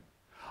Testament.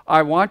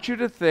 I want you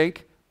to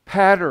think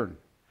pattern,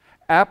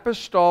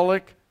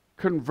 apostolic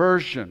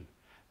conversion,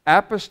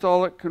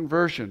 apostolic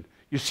conversion.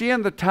 You see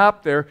on the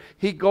top there,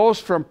 he goes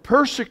from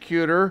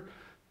persecutor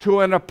to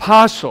an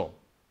apostle.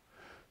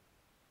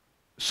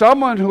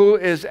 Someone who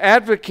is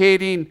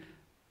advocating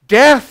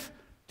death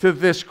to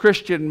this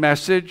Christian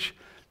message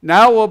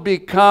now will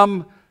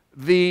become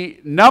the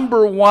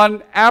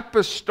 #1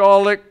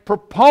 apostolic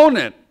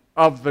proponent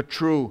of the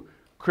true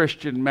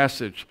Christian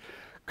message.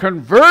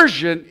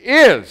 Conversion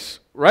is,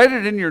 write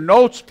it in your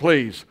notes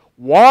please,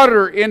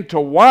 water into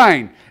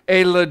wine,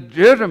 a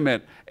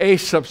legitimate, a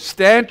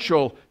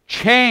substantial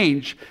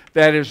change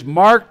that is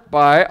marked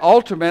by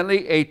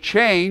ultimately a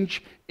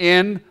change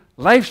in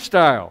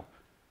lifestyle.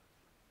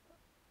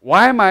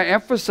 Why am I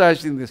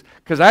emphasizing this?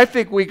 Because I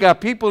think we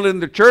got people in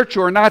the church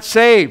who are not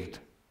saved.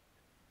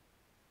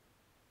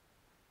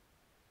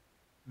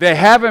 They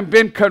haven't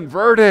been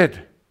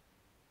converted.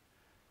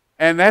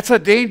 And that's a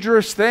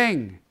dangerous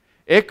thing.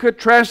 It could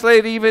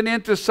translate even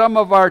into some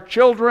of our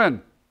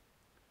children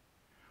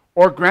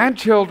or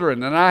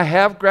grandchildren, and I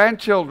have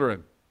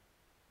grandchildren.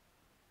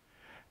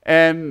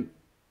 And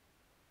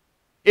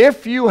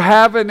if you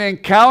have an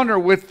encounter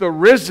with the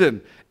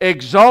risen,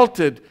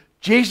 exalted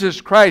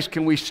Jesus Christ,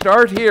 can we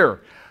start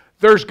here?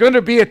 There's going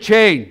to be a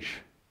change.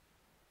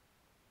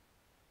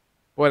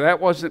 Boy,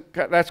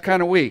 that's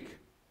kind of weak.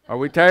 Are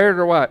we tired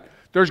or what?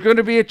 There's going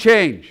to be a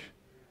change.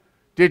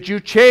 Did you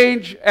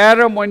change,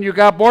 Adam, when you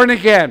got born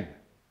again?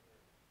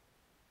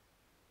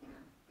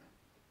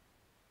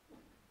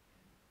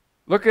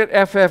 Look at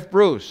F.F.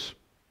 Bruce.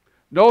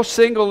 No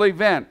single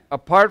event,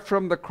 apart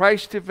from the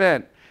Christ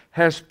event,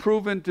 has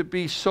proven to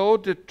be so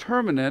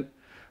determinant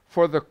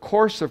for the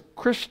course of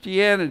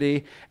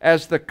Christianity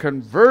as the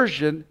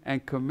conversion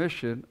and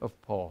commission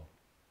of Paul.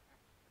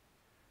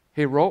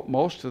 He wrote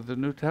most of the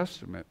New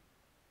Testament.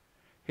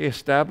 He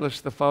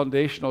established the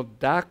foundational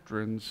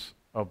doctrines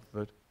of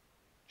the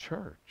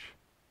church.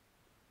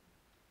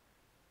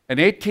 An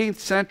 18th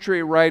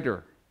century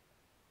writer,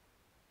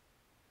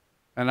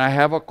 and I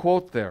have a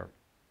quote there.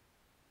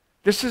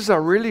 This is a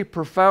really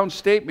profound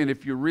statement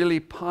if you really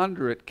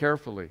ponder it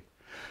carefully.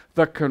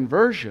 The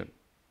conversion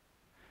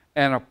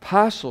and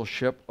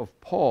apostleship of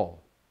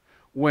Paul,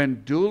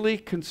 when duly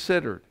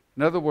considered,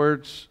 in other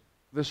words,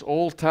 this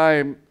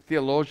old-time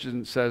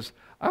theologian says,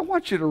 I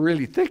want you to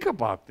really think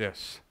about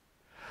this.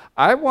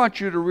 I want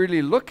you to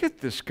really look at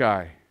this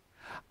guy.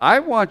 I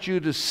want you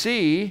to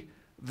see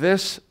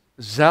this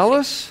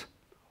zealous,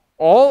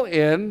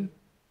 all-in,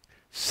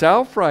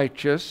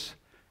 self-righteous,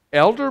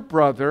 elder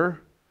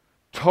brother,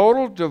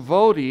 total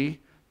devotee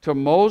to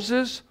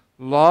Moses,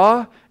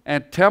 law,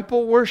 and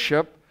temple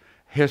worship,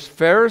 his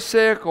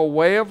Pharisaical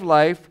way of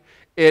life.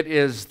 It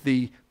is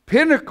the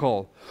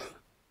pinnacle.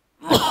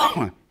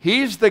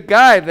 He's the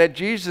guy that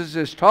Jesus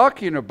is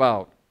talking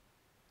about.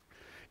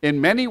 In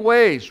many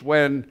ways,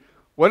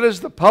 what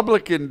does the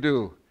publican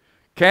do?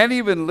 Can't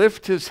even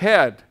lift his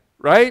head,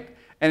 right?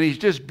 And he's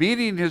just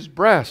beating his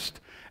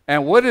breast.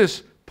 And what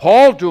is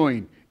Paul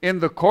doing in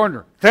the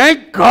corner?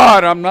 Thank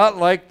God I'm not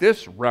like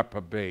this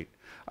reprobate.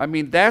 I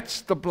mean,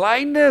 that's the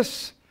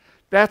blindness.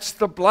 That's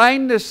the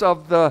blindness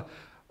of the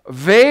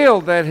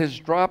veil that has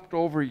dropped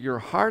over your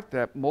heart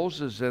that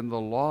Moses and the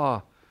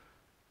law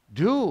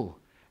do.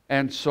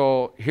 And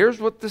so here's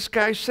what this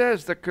guy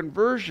says: the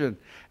conversion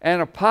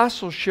and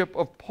apostleship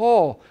of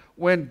Paul,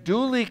 when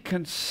duly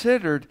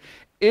considered,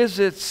 is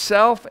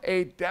itself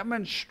a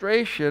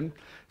demonstration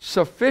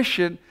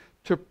sufficient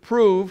to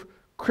prove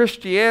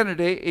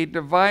Christianity a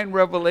divine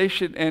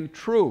revelation and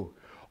true.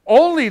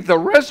 Only the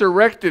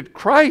resurrected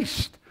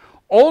Christ,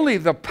 only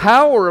the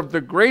power of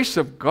the grace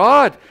of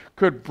God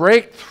could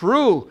break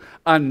through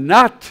a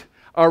nut,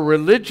 a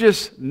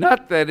religious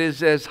nut that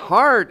is as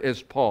hard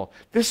as Paul.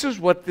 This is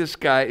what this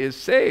guy is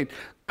saying.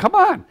 Come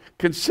on,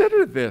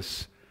 consider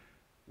this.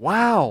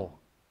 Wow.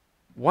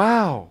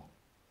 Wow.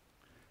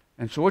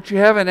 And so what you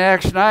have in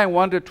Acts 9,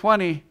 1 to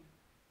 20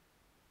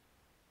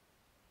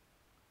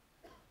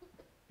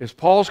 is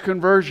Paul's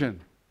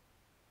conversion.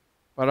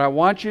 But I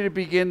want you to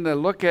begin to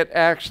look at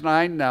Acts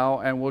 9 now,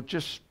 and we'll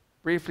just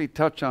briefly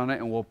touch on it,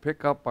 and we'll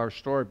pick up our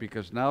story,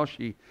 because now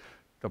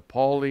the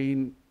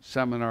Pauline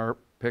seminar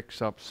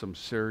picks up some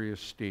serious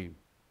steam.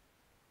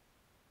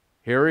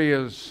 Here he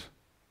is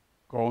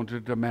going to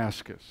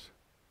Damascus,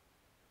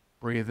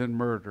 breathing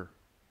murder.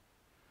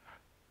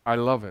 I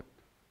love it.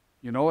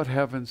 You know what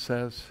heaven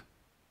says?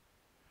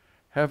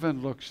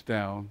 Heaven looks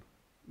down.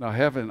 Now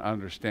heaven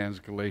understands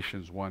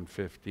Galatians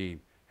 1:15.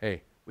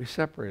 Hey, we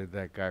separated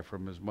that guy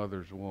from his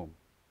mother's womb.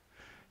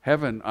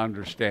 Heaven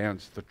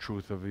understands the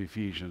truth of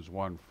Ephesians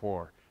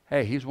 1:4.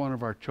 Hey, he's one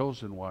of our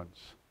chosen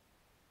ones.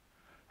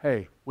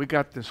 Hey, we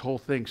got this whole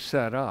thing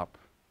set up.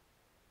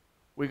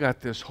 We got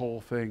this whole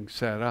thing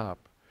set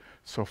up.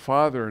 So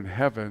Father in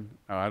heaven,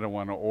 now I don't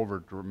want to over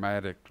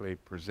dramatically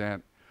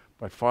present,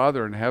 but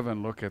Father in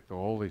heaven look at the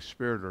Holy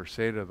Spirit, or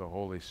say to the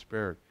Holy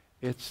Spirit,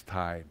 it's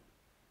time.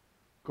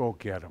 Go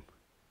get him.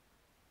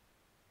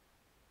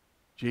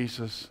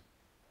 Jesus,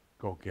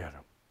 go get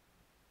him.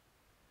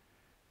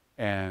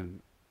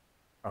 And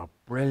a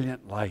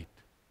brilliant light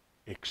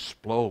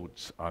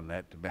explodes on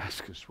that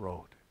Damascus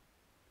road.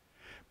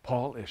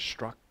 Paul is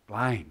struck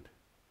blind,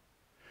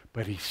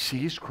 but he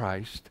sees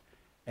Christ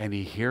and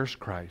he hears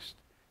Christ,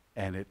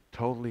 and it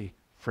totally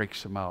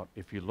freaks him out.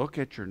 If you look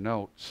at your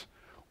notes,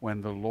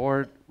 when the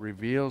Lord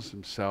reveals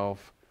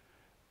himself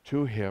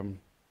to him,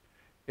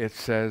 it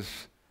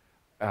says,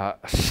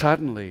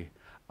 suddenly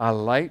a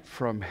light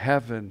from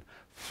heaven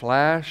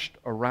flashed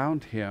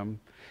around him,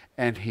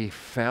 and he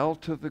fell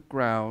to the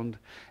ground,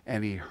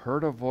 and he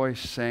heard a voice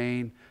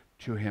saying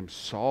to him,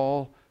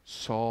 Saul,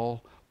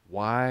 Saul,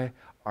 why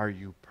are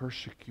you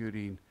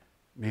persecuting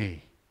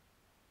me?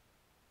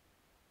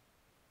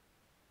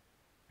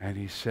 And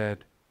he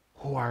said,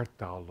 who art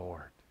thou,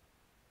 Lord?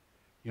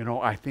 You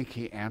know, I think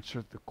he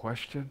answered the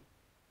question.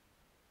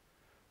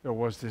 There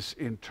was this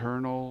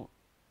internal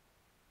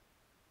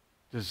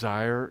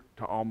desire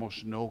to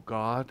almost know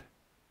God,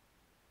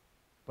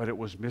 but it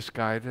was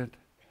misguided.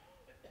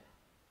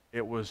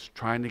 It was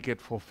trying to get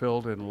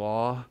fulfilled in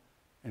law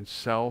and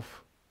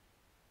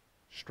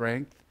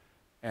self-strength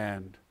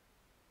and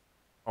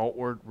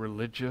outward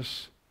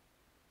religious,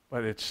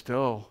 but it's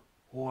still,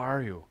 who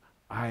are you?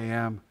 I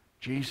am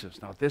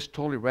Jesus. Now this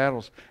totally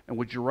rattles. And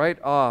would you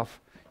write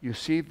off, you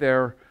see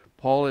there,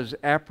 Paul is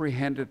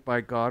apprehended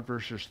by God,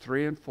 verses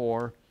 3 and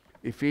 4,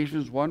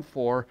 Ephesians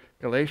 1:4,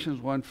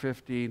 Galatians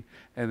 1:15,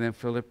 and then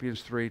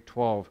Philippians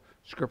 3:12.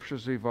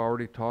 Scriptures we've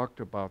already talked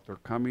about. They're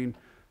coming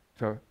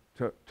to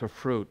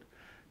fruit.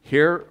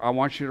 Here, I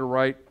want you to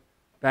write,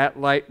 that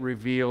light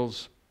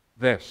reveals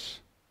this.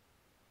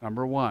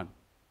 Number one,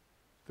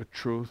 the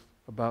truth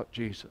about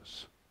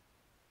Jesus.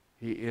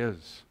 He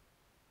is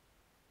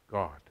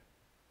God.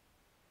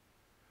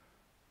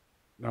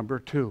 Number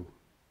two,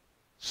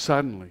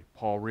 suddenly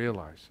Paul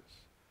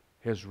realizes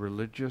his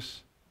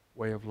religious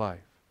way of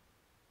life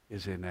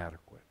is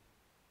inadequate.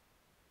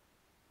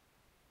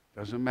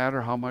 Doesn't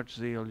matter how much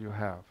zeal you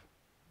have.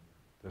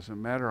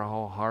 Doesn't matter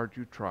how hard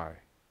you try.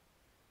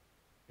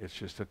 It's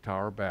just a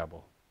Tower of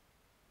Babel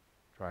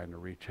trying to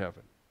reach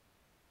heaven.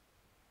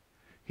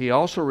 He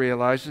also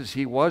realizes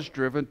he was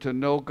driven to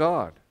know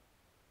God.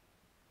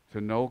 To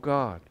know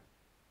God.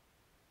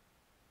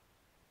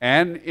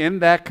 And in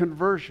that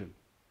conversion,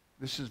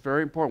 this is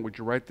very important. Would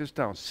you write this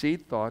down?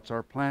 Seed thoughts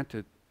are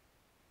planted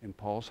in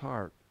Paul's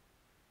heart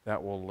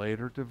that will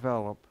later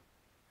develop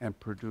and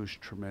produce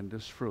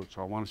tremendous fruit.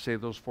 So I want to say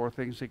those four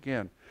things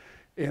again.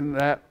 In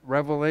that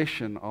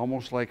revelation,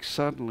 almost like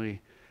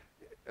suddenly,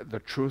 the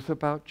truth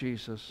about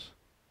Jesus,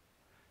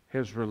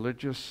 his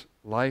religious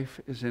life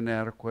is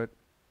inadequate,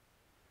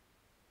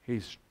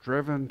 he's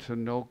driven to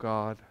know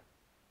God,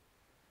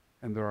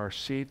 and there are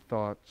seed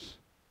thoughts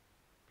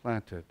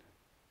planted.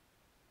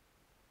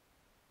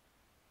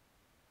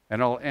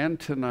 And I'll end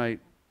tonight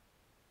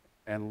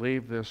and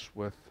leave this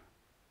with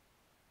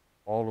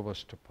all of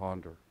us to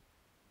ponder.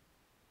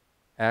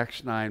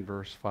 Acts 9,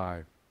 verse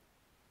 5.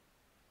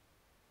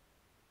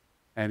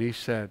 And he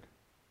said,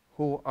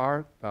 who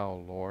art thou,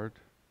 Lord?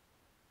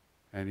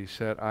 And he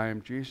said, I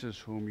am Jesus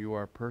whom you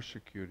are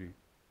persecuting.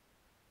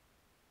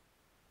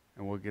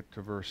 and we'll get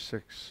to verse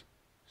 6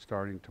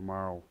 starting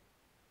tomorrow.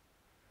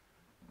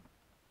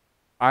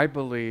 I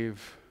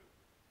believe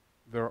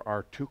there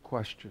are two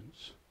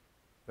questions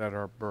that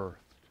are birthed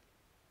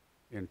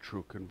in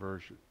true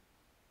conversion.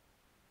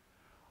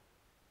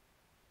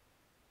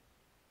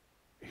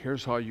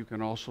 Here's how you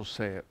can also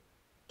say it.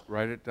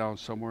 Write it down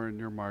somewhere in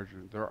your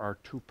margin. There are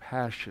two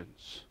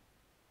passions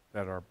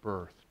that are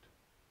birthed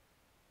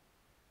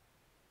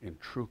in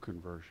true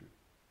conversion.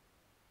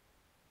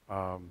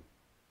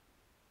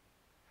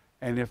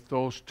 And if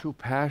those two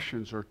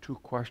passions or two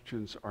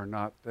questions are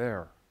not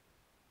there,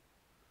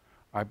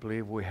 I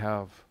believe we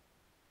have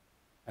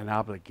an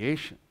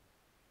obligation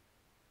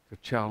to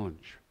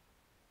challenge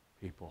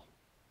people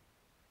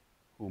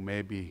who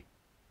may be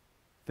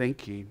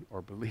thinking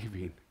or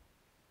believing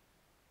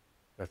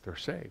that they're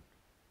saved.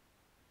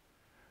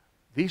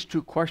 These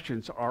two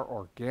questions are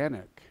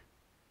organic.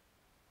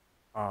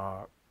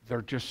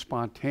 They're just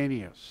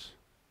spontaneous.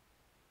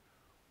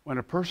 When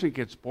a person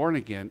gets born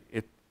again,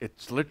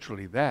 it's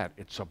literally that.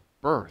 It's a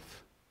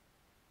birth.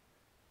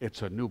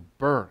 It's a new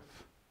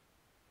birth.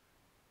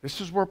 This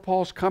is where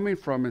Paul's coming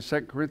from in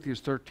 2 Corinthians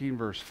 13,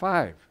 verse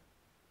 5,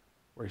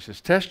 where he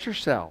says, test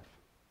yourself,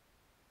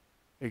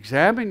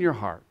 examine your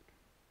heart,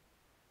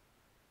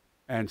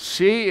 and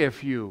see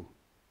if you,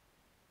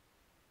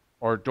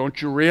 or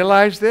don't you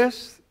realize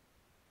this?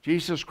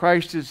 Jesus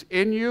Christ is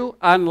in you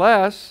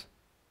unless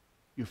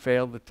you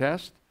fail the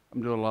test.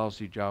 I'm doing a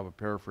lousy job of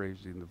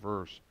paraphrasing the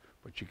verse,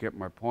 but you get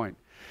my point.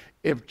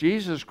 If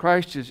Jesus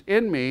Christ is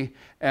in me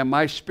and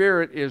my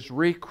spirit is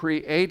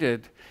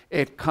recreated,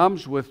 it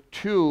comes with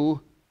two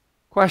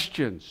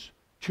questions,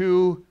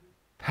 two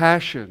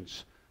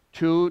passions,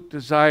 two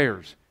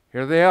desires.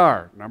 Here they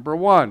are. Number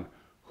one,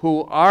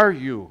 who are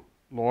you,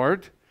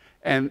 Lord?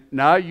 And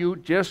now you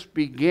just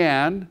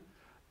began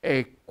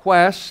a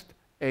quest,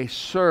 a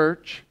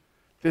search.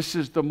 This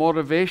is the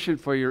motivation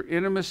for your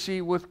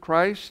intimacy with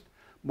Christ,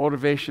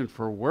 motivation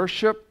for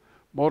worship,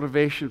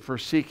 motivation for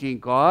seeking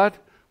God,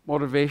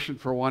 motivation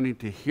for wanting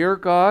to hear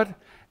God.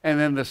 And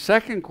then the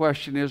second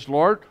question is,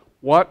 Lord,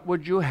 what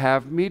would you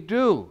have me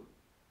do?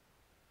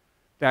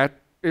 That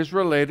is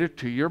related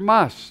to your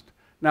must.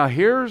 Now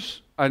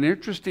here's an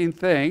interesting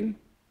thing,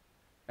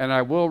 and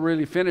I will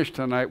really finish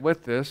tonight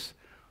with this.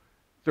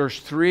 There's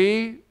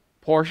three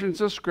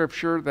portions of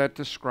Scripture that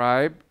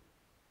describe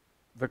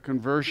the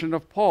conversion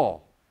of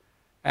Paul.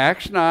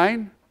 Acts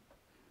 9,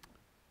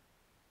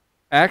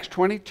 Acts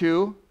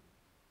 22,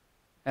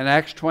 and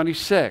Acts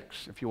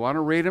 26. If you want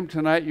to read them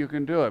tonight, you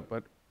can do it.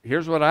 But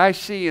here's what I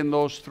see in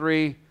those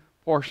three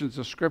portions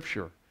of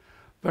Scripture.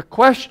 The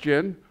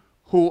question,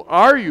 who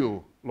are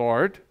you,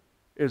 Lord,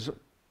 is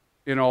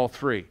in all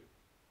three.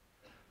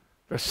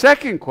 The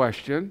second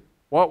question,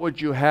 what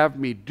would you have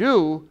me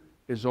do,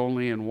 is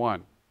only in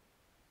one.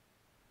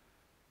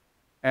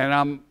 And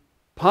I'm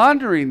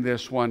pondering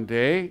this one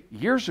day,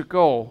 years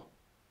ago.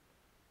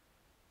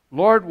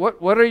 Lord,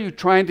 what are you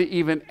trying to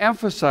even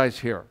emphasize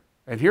here?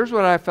 And here's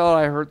what I felt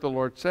I heard the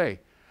Lord say.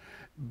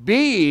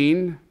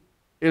 Being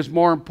is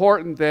more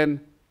important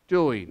than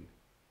doing.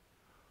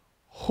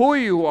 Who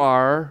you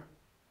are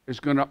is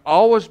going to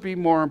always be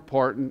more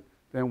important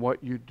than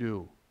what you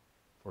do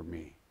for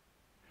me.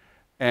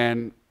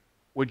 And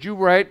would you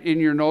write in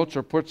your notes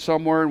or put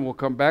somewhere, and we'll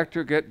come back to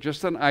it, get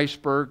just an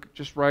iceberg,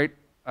 just write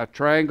a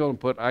triangle and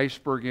put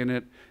iceberg in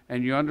it,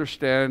 and you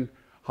understand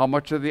how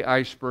much of the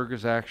iceberg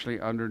is actually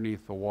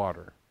underneath the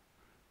water.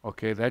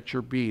 Okay, that's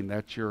your being,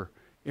 that's your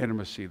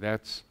intimacy,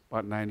 that's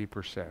about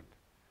 90%.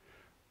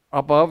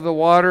 Above the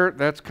water,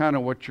 that's kind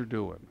of what you're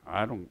doing.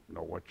 I don't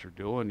know what you're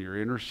doing.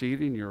 You're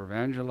interceding, you're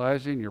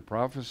evangelizing, you're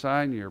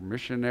prophesying, you're a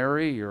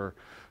missionary, you're a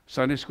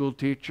Sunday school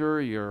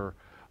teacher, you're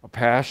a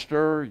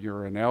pastor,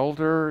 you're an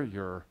elder,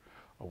 you're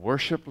a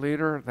worship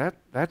leader.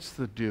 That's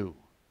the do.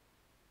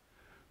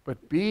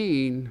 But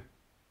being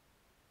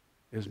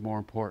is more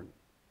important.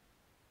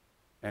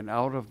 And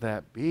out of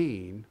that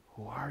being,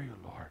 who are you,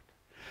 Lord?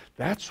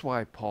 That's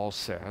why Paul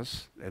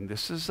says, and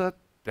this is a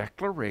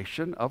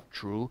declaration of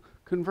true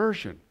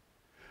conversion.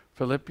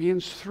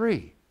 Philippians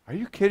 3. Are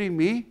you kidding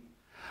me?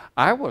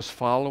 I was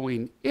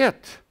following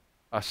it,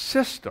 a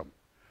system,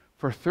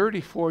 for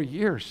 34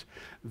 years.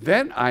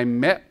 Then I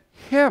met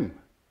him.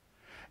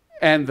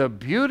 And the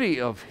beauty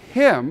of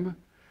him,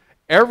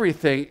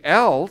 everything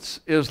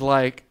else is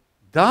like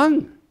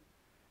dung.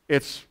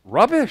 It's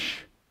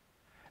rubbish.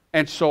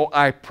 And so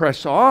I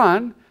press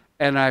on,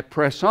 and I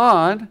press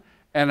on,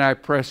 and I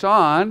press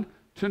on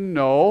to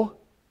know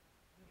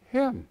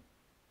him.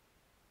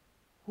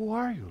 Who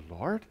are you,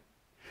 Lord?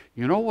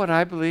 You know what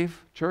I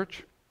believe,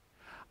 church?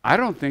 I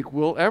don't think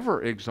we'll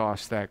ever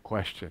exhaust that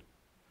question.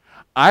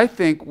 I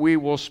think we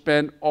will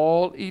spend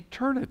all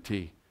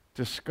eternity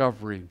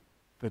discovering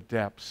the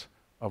depths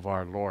of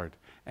our Lord.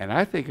 And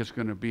I think it's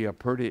going to be a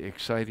pretty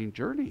exciting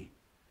journey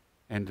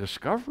and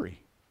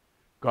discovery.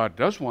 God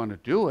does want to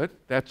do it.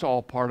 That's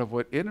all part of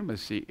what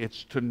intimacy.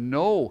 It's to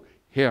know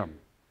him.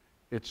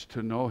 It's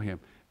to know him.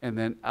 And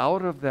then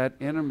out of that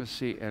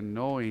intimacy and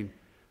knowing,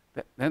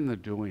 then the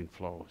doing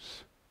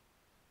flows.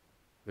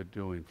 The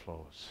doing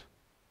flows.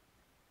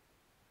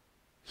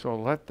 So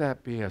let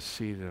that be a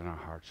seed in our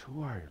hearts.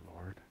 Who are you,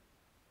 Lord?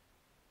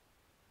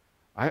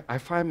 I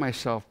find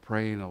myself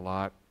praying a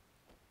lot,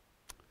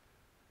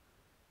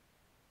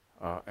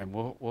 and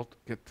we'll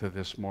get to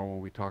this more when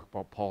we talk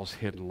about Paul's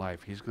hidden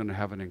life. He's going to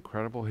have an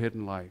incredible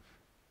hidden life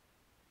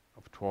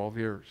of 12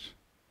 years.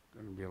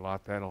 Going to be a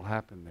lot that'll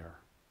happen there.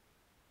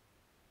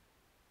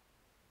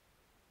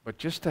 But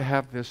just to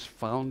have this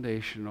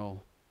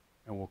foundational,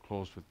 and we'll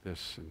close with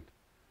this, and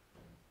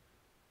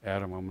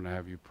Adam, I'm going to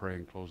have you pray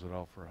and close it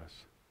out for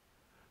us.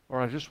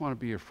 Lord, I just want to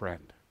be your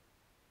friend.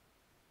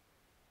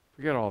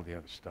 Forget all the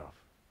other stuff.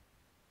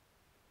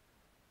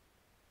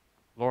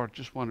 Lord,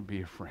 just want to be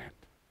your friend.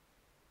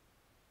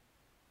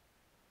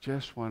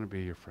 Just want to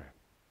be your friend.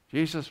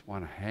 Jesus,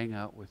 want to hang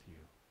out with you.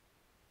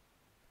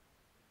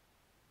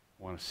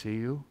 Want to see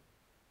you.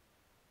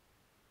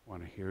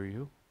 Want to hear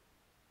you.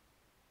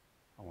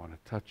 I want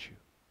to touch you.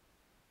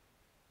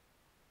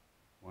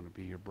 I want to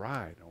be your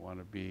bride. I want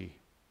to be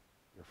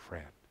your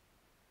friend.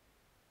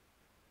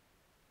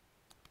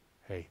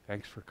 Hey,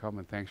 thanks for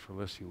coming. Thanks for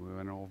listening. We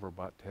went over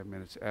about 10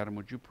 minutes. Adam,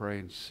 would you pray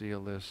and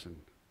seal this and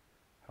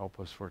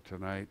help us for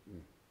tonight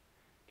and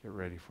get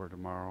ready for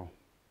tomorrow?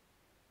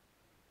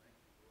 Thank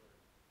you, Lord.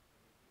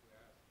 We do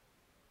ask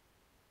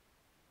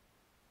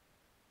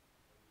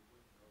that we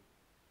would know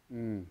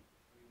you. Know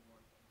you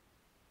more than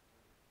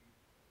other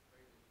people. I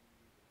pray that you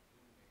would even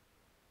illuminate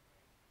to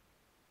us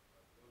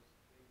tonight those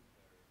things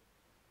that are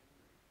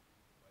hindering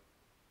people like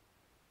this.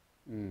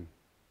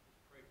 Just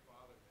pray,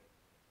 Father, that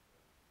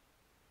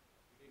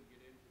we didn't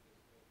get into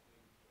this whole thing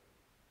to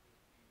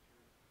just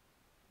feature.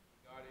 We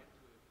got into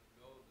it to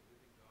know the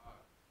living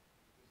God.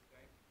 We just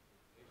thank you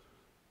for the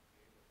relationship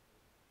you gave us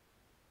with you.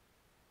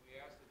 We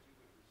ask that you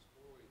would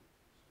restore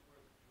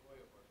the joy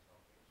of our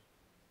salvation,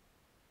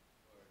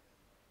 Lord, and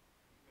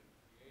even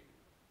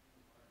creating us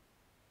new hearts.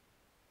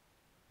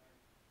 Thank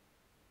you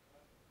for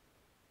blessing us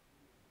with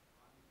moving the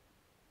confidence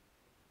that we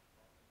take the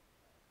promise of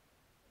that.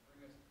 And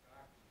bring us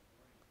back in the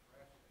morning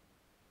fresh and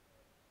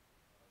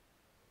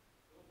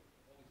filled with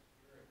the Holy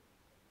Spirit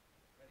and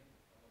ready for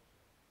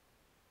fellowship.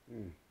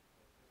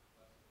 So just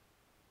bless us.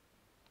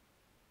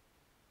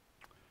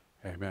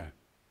 Amen.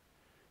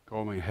 Go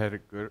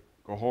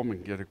home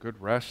and get a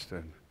good rest,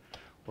 and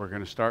we're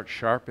going to start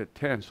sharp at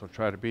 10, so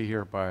try to be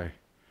here by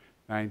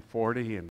 9:40. And